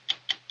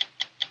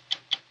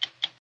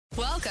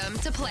 Welcome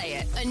to Play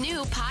It, a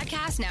new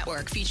podcast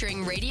network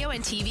featuring radio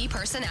and TV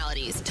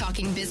personalities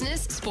talking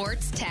business,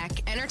 sports, tech,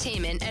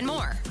 entertainment, and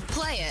more.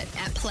 Play it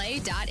at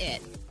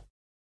play.it.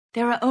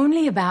 There are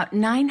only about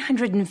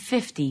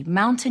 950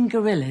 mountain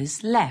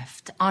gorillas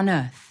left on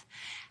Earth.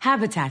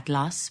 Habitat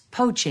loss,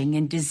 poaching,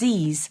 and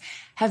disease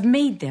have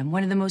made them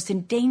one of the most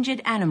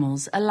endangered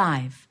animals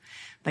alive.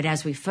 But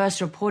as we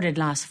first reported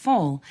last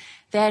fall,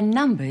 their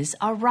numbers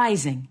are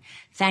rising,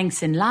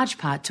 thanks in large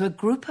part to a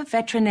group of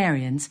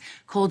veterinarians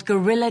called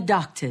gorilla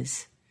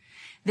doctors.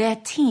 Their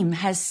team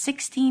has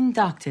 16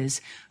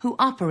 doctors who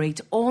operate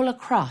all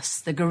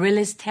across the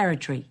gorilla's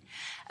territory,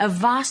 a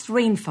vast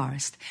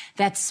rainforest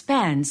that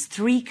spans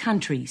 3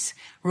 countries,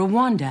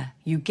 Rwanda,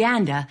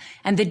 Uganda,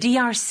 and the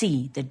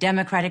DRC, the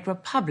Democratic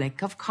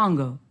Republic of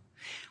Congo.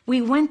 We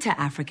went to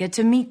Africa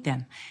to meet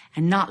them,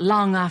 and not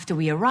long after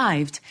we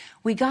arrived,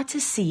 we got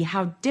to see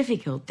how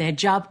difficult their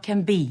job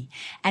can be.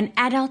 An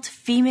adult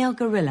female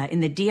gorilla in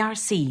the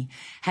DRC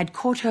had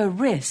caught her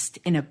wrist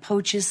in a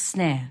poacher's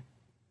snare.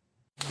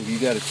 Have you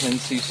got a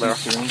 10cc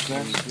syringe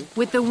there?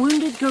 With the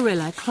wounded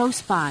gorilla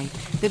close by,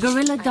 the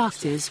gorilla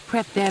doctors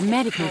prepped their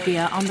medical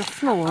gear on the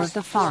floor of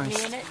the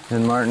forest.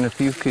 And Martin, if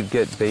you could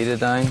get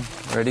betadine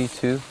ready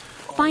too.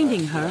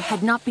 Finding her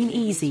had not been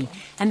easy,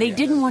 and they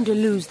didn't want to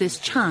lose this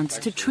chance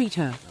to treat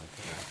her.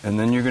 And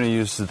then you're going to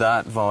use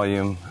that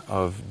volume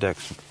of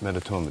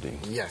dexmedetomidine.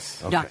 Yes.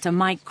 Okay. Dr.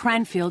 Mike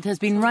Cranfield has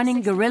been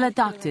running Gorilla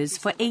Doctors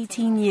for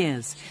 18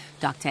 years.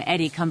 Dr.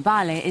 Eddie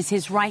Kambale is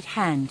his right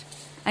hand.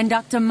 And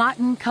Dr.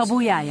 Martin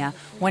Kabuyaya,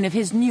 one of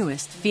his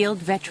newest field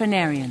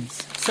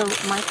veterinarians. So,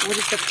 Mike, what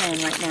is the plan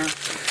right now?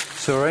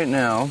 So right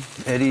now,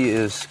 Eddie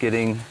is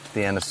getting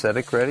the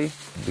anesthetic ready.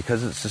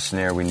 Because it's a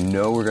snare, we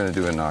know we're going to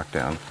do a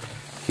knockdown.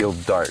 He'll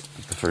dart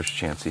the first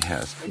chance he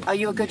has. Are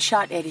you a good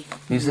shot, Eddie?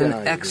 He's an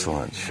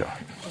excellent shot.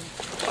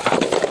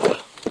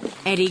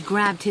 Eddie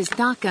grabbed his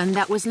shotgun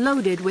that was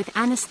loaded with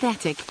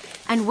anesthetic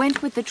and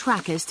went with the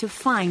trackers to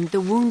find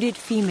the wounded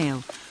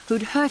female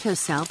who'd hurt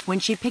herself when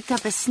she picked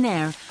up a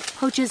snare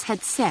poachers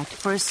had set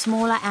for a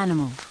smaller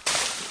animal.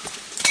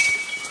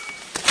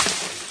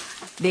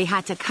 They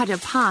had to cut a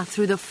path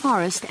through the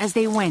forest as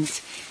they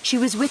went. She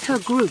was with her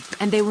group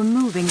and they were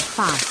moving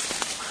fast.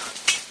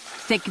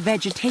 Thick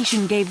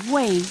vegetation gave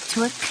way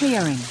to a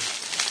clearing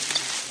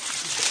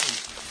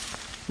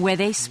where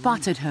they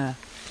spotted her.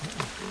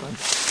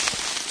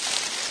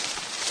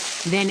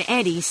 Then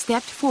Eddie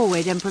stepped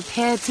forward and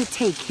prepared to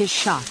take his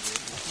shot.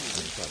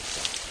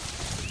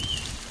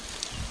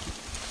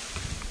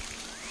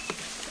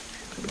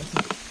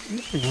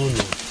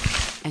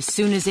 As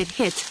soon as it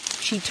hit,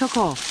 she took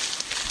off.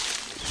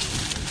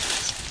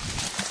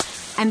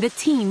 And the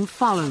team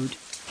followed.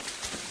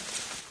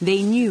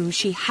 They knew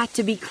she had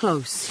to be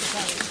close.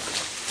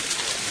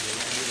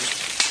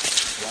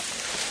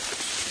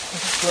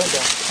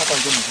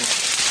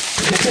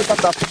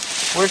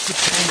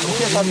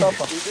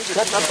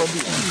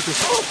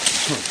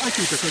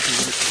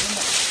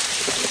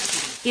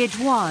 It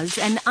was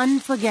an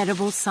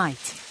unforgettable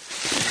sight.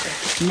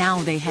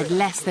 Now they had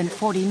less than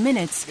 40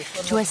 minutes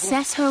to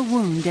assess her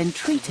wound and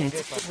treat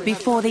it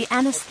before the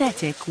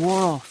anesthetic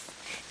wore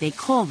off. They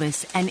call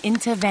this an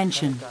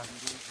intervention.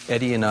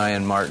 Eddie and I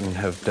and Martin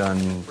have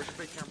done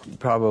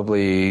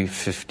probably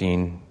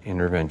 15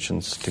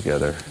 interventions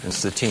together.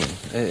 It's the team.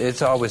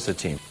 It's always the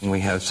team. We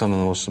have some of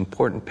the most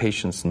important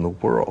patients in the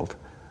world,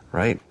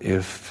 right?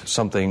 If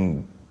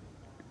something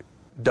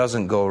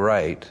doesn't go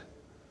right,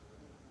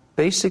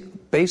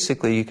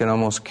 basically you can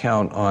almost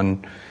count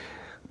on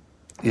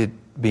it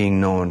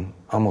being known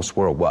almost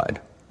worldwide.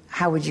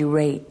 How would you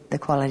rate the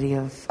quality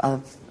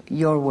of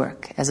your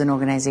work as an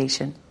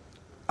organization?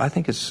 I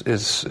think it's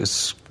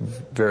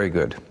very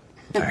good,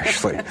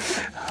 actually.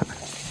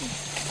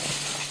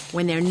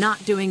 When they're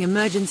not doing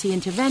emergency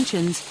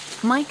interventions,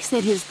 Mike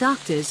said his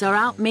doctors are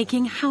out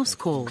making house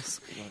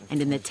calls.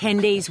 And in the 10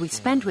 days we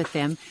spent with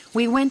them,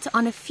 we went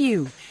on a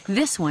few.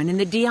 This one in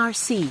the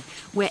DRC,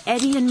 where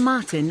Eddie and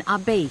Martin are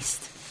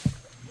based.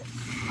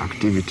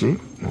 Activity?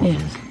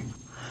 Yes.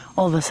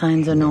 All the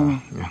signs are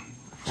normal. Yeah.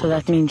 So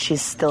that means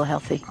she's still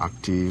healthy.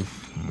 Active,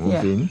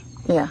 moving.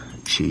 Yeah.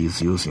 She is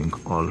using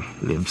all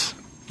limbs.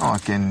 I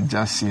can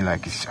just see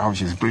like how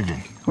she's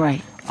breathing.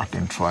 Right. I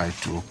can try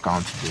to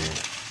count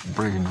the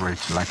breathing rate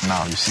like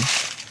now, you see.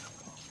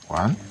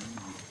 1.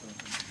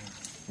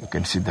 You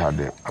can see that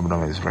the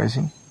abdomen is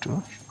rising.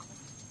 2.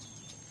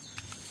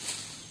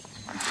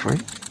 3.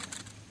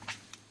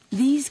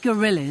 These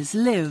gorillas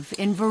live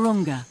in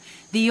Virunga,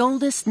 the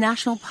oldest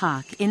national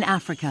park in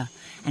Africa,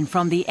 and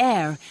from the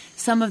air,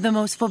 some of the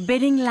most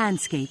forbidding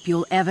landscape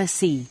you'll ever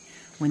see.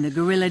 When the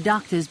gorilla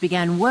doctors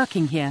began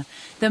working here,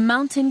 the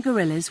mountain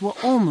gorillas were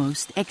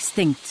almost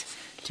extinct.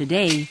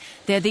 Today,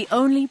 they're the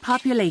only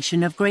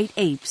population of great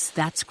apes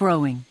that's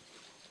growing.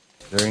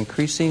 They're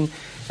increasing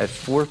at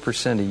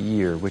 4% a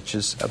year, which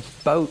is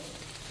about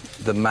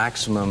the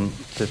maximum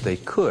that they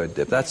could.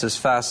 That's as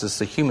fast as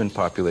the human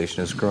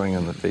population is growing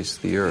on the face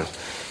of the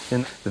earth.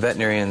 And the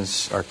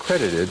veterinarians are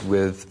credited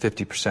with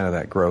 50% of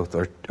that growth,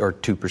 or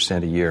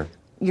 2% a year.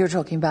 You're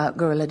talking about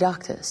gorilla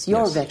doctors.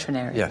 You're Yes. a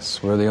veterinarian.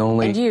 Yes, we're the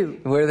only. And you?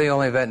 We're the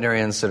only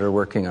veterinarians that are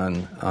working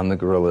on the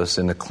gorillas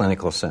in a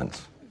clinical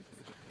sense.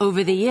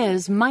 Over the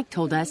years, Mike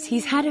told us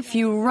he's had a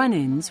few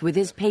run-ins with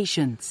his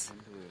patients.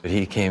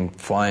 He came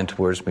flying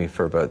towards me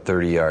for about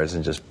 30 yards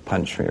and just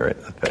punched me right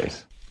in the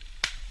face.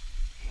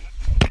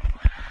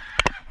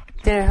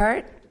 Did it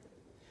hurt?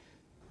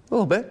 A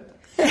little bit.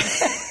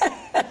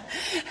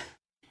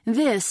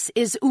 This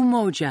is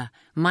Umoja.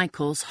 Mike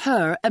calls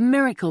her a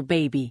miracle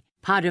baby.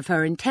 Part of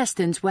her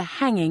intestines were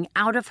hanging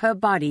out of her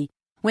body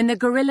when the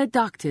gorilla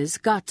doctors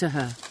got to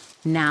her.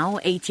 Now,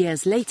 8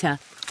 years later,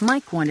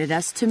 Mike wanted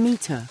us to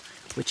meet her,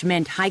 which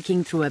meant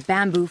hiking through a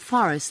bamboo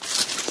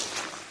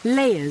forest,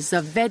 layers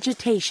of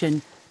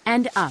vegetation,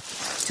 and up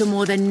to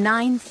more than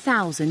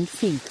 9,000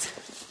 feet.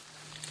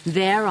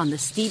 There, on the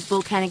steep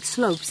volcanic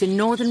slopes in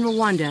northern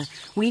Rwanda,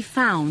 we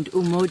found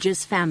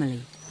Umoja's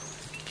family.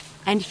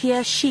 And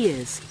here she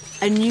is,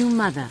 a new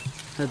mother,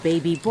 her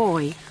baby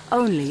boy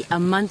only a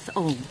month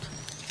old.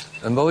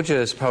 Umoja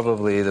is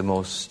probably the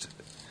most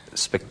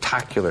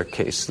spectacular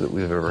case that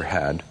we've ever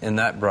had, and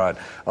that brought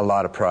a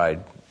lot of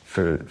pride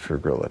for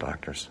gorilla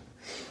doctors.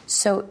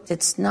 So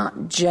it's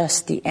not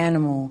just the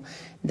animal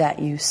that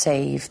you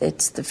save,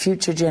 it's the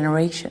future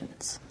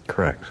generations.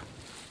 Correct.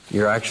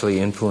 You're actually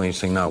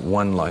influencing not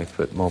one life,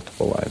 but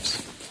multiple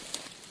lives.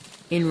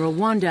 In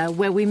Rwanda,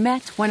 where we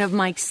met one of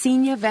Mike's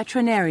senior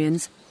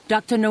veterinarians,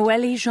 Dr.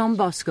 Noeli Jean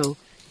Bosco,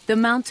 the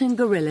mountain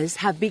gorillas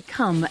have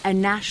become a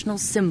national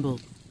symbol.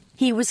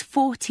 He was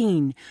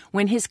 14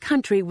 when his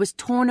country was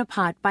torn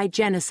apart by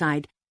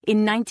genocide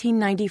in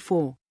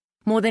 1994.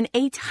 More than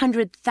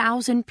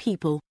 800,000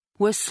 people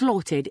were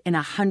slaughtered in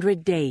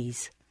 100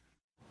 days.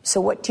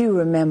 So what do you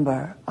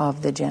remember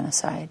of the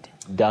genocide?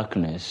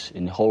 Darkness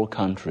in the whole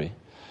country.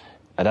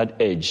 At that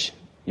age,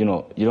 you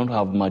don't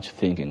have much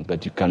thinking,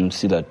 but you can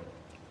see that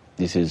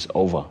this is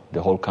over.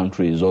 The whole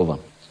country is over.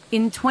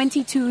 In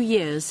 22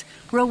 years,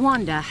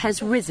 Rwanda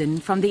has risen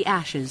from the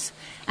ashes,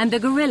 and the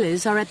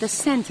gorillas are at the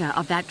center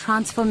of that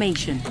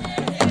transformation.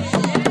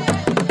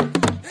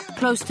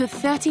 Close to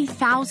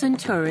 30,000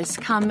 tourists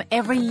come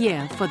every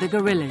year for the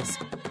gorillas,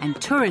 and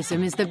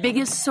tourism is the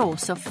biggest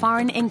source of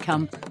foreign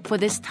income for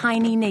this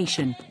tiny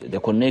nation. The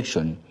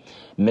connection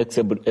makes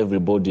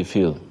everybody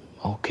feel,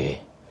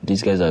 okay,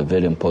 these guys are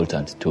very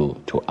important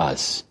to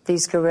us.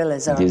 These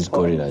gorillas are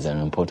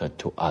important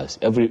to us.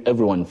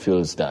 Everyone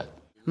feels that.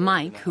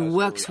 Mike, who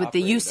works with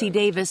the UC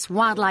Davis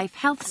Wildlife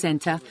Health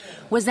Center,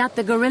 was at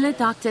the gorilla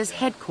doctor's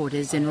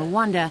headquarters in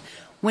Rwanda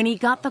when he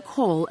got the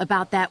call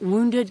about that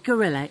wounded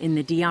gorilla in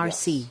the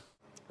DRC.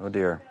 Oh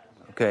dear.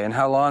 Okay, and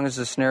how long has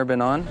the snare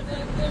been on?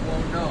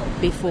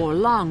 Before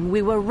long,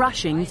 we were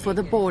rushing for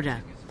the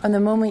border. From the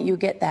moment you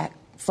get that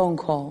phone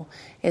call,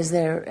 is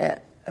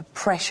there a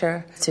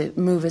pressure to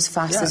move as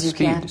fast as you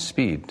can?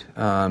 Speed.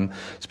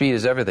 Speed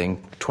is everything.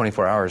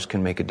 24 hours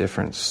can make a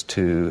difference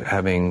to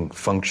having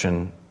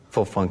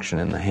full function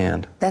in the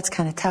hand. That's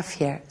kind of tough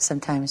here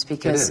sometimes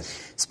because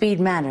speed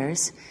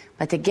matters,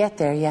 but to get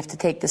there you have to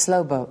take the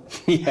slow boat.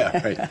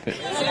 Yeah, right.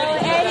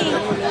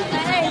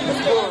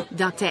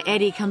 Dr.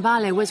 Eddie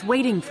Kambale was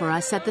waiting for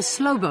us at the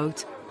slow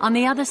boat on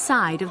the other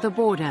side of the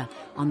border,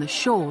 on the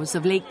shores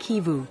of Lake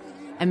Kivu.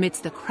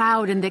 Amidst the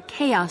crowd and the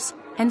chaos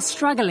and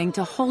struggling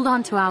to hold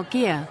on to our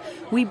gear,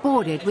 we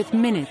boarded with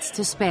minutes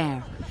to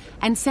spare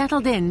and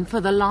settled in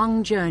for the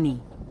long journey.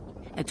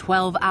 A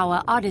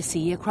 12-hour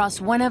odyssey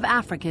across one of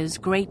Africa's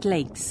Great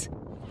Lakes.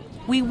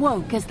 We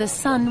woke as the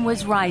sun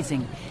was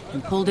rising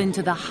and pulled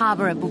into the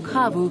harbor at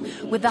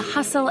Bukavu with the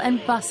hustle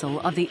and bustle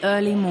of the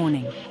early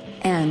morning.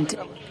 And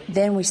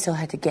then we still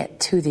had to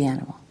get to the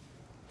animal.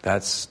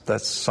 That's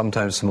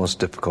sometimes the most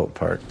difficult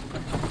part.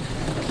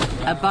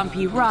 A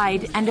bumpy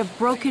ride and a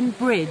broken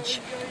bridge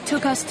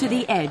took us to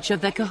the edge of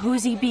the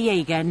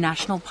Kahuzi-Biega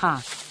National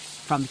Park.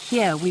 From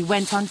here we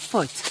went on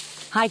foot,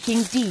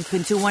 hiking deep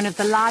into one of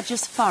the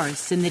largest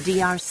forests in the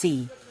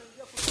DRC.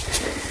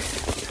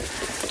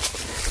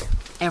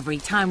 Every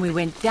time we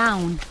went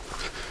down,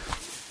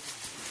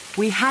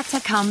 we had to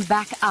come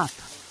back up,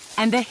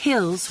 and the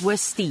hills were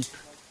steep.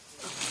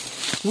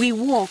 We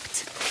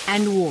walked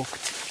and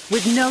walked,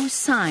 with no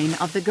sign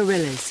of the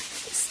gorillas,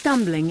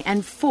 stumbling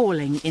and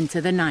falling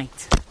into the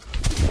night.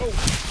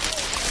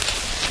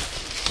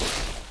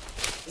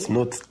 It's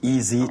not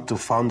easy to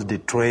find the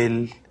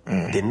trail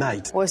the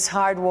night. It was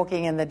hard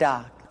walking in the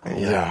dark.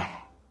 Yeah.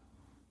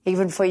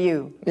 Even for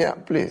you? Yeah,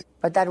 please.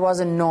 But that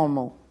wasn't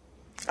normal.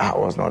 It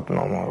was not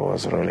normal. It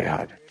was really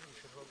hard.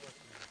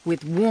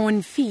 With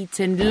worn feet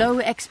and low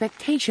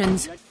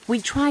expectations, we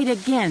tried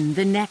again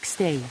the next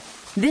day.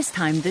 This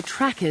time the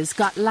trackers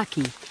got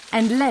lucky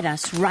and led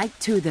us right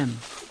to them.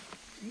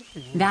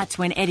 That's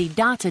when Eddie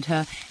darted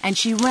her and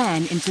she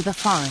ran into the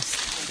forest.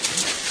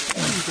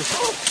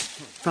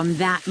 From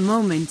that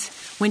moment,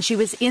 when she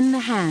was in the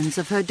hands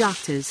of her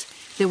doctors,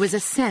 there was a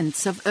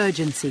sense of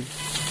urgency.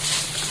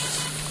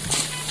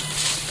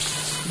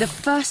 The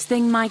first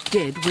thing Mike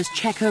did was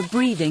check her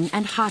breathing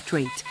and heart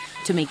rate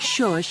to make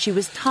sure she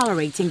was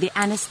tolerating the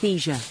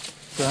anesthesia.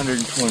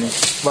 120.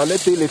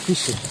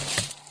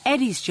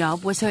 Eddie's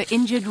job was her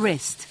injured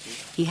wrist.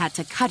 He had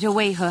to cut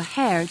away her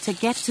hair to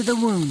get to the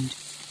wound.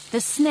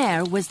 The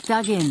snare was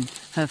dug in,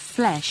 her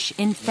flesh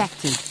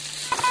infected.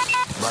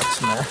 Bad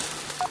smell.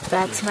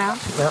 Bad smell?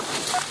 Yep.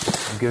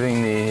 I'm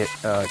giving the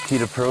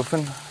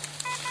ketoprofen.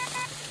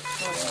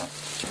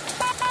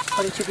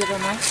 What did you give her,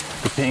 Mike?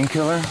 The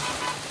painkiller.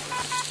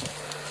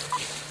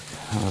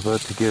 I'm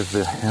about to give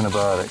the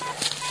antibiotic.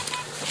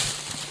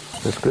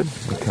 That's good?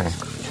 Okay.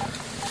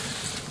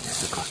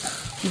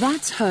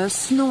 That's her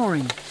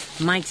snoring.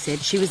 Mike said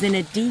she was in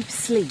a deep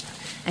sleep,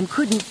 and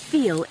couldn't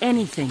feel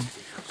anything.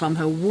 From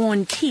her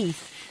worn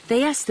teeth,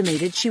 they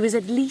estimated she was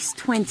at least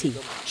 20.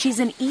 She's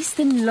an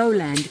eastern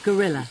lowland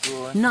gorilla,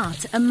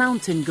 not a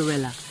mountain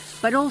gorilla,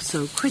 but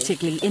also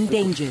critically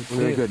endangered.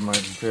 Very good,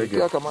 Martin. Very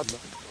good.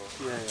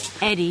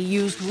 Eddie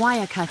used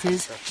wire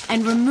cutters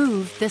and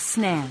removed the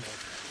snare.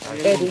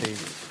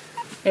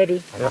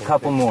 Eddie. A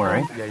couple more,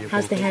 right?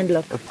 How's the hand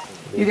look?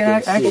 You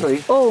can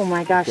actually... Oh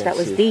my gosh, that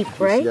was deep,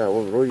 right? Yeah, it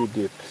was really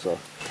deep, so...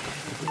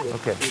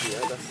 Okay.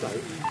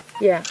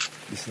 Yeah.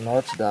 It's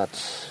not that,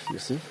 you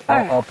see?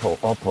 I'll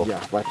pull.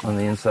 Yeah, but on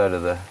the inside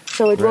of the...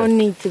 So it won't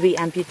need to be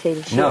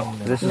amputated here? No,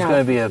 this is going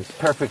to be a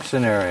perfect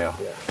scenario.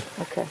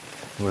 Okay.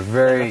 We're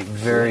very,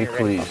 very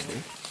pleased.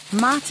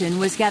 Martin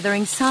was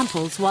gathering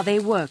samples while they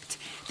worked.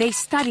 They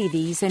study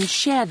these and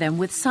share them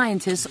with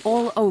scientists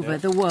all over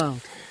the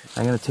world.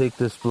 I'm going to take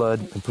this blood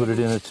and put it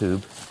in a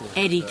tube.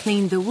 Eddie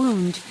cleaned the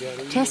wound,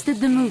 tested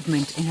the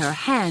movement in her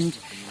hand,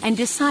 and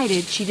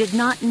decided she did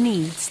not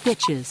need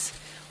stitches,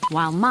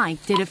 while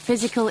Mike did a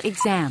physical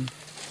exam.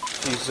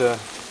 She's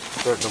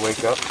starting to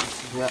wake up.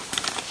 Yeah.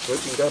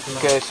 Waking up now.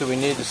 Okay, so we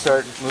need to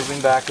start moving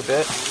back a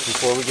bit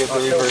before we get the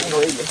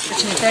reversal.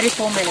 It's in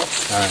 34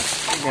 minutes. All right.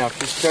 Now, if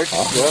she starts to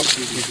go,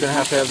 she's going to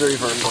have the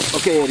reversal.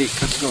 Okay, Eddie,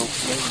 let's go.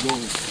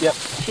 Yep.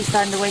 She's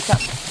starting to wake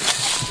up.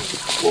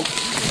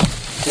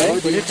 Okay.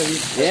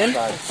 In?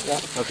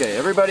 Okay,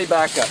 everybody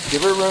back up.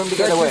 Give her room to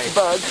get away.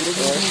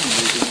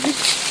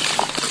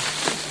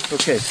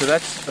 Okay, so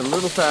that's a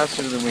little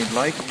faster than we'd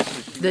like.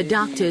 The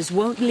doctors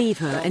won't leave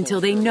her until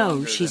they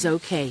know she's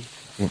okay.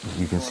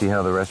 You can see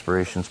how the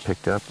respiration's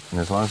picked up, and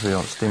as long as we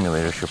don't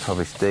stimulate her, she'll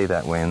probably stay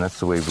that way, and that's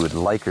the way we would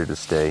like her to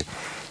stay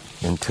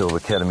until the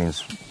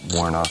ketamine's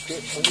worn off.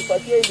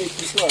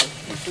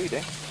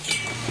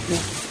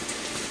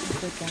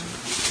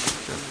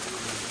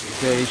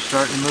 Okay, he's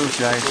starting to move,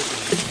 guys.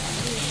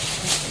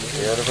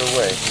 Stay out of her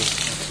way.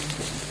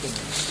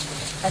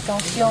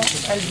 Attention,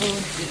 elle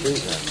bouge.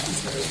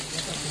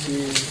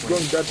 She's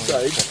going that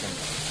side.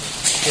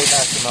 Okay,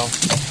 Massimo.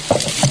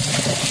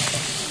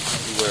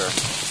 Beware.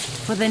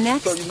 For the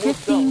next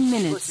 15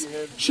 minutes,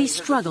 she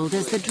struggled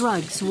as the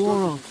drugs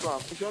wore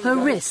off. Her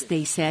wrist,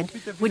 they said,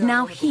 would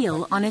now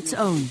heal on its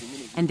own,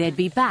 and they'd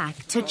be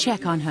back to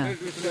check on her.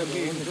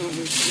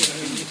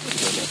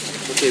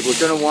 Okay, we're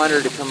going to want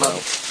her to come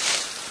up.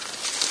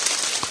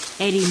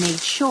 Eddie made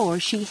sure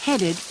she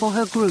headed for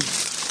her group,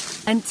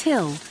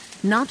 until,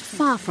 not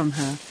far from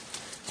her,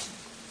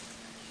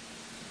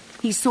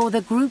 he saw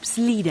the group's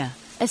leader,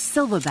 a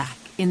silverback,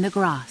 in the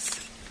grass.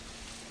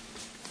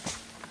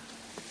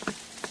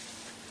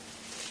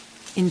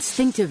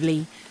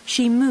 Instinctively,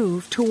 she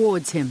moved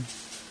towards him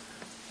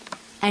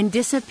and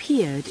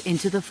disappeared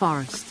into the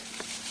forest.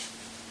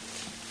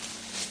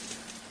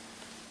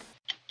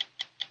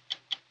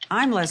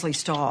 I'm Leslie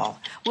Stahl.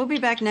 We'll be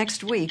back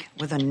next week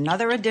with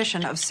another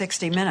edition of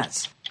 60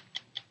 Minutes.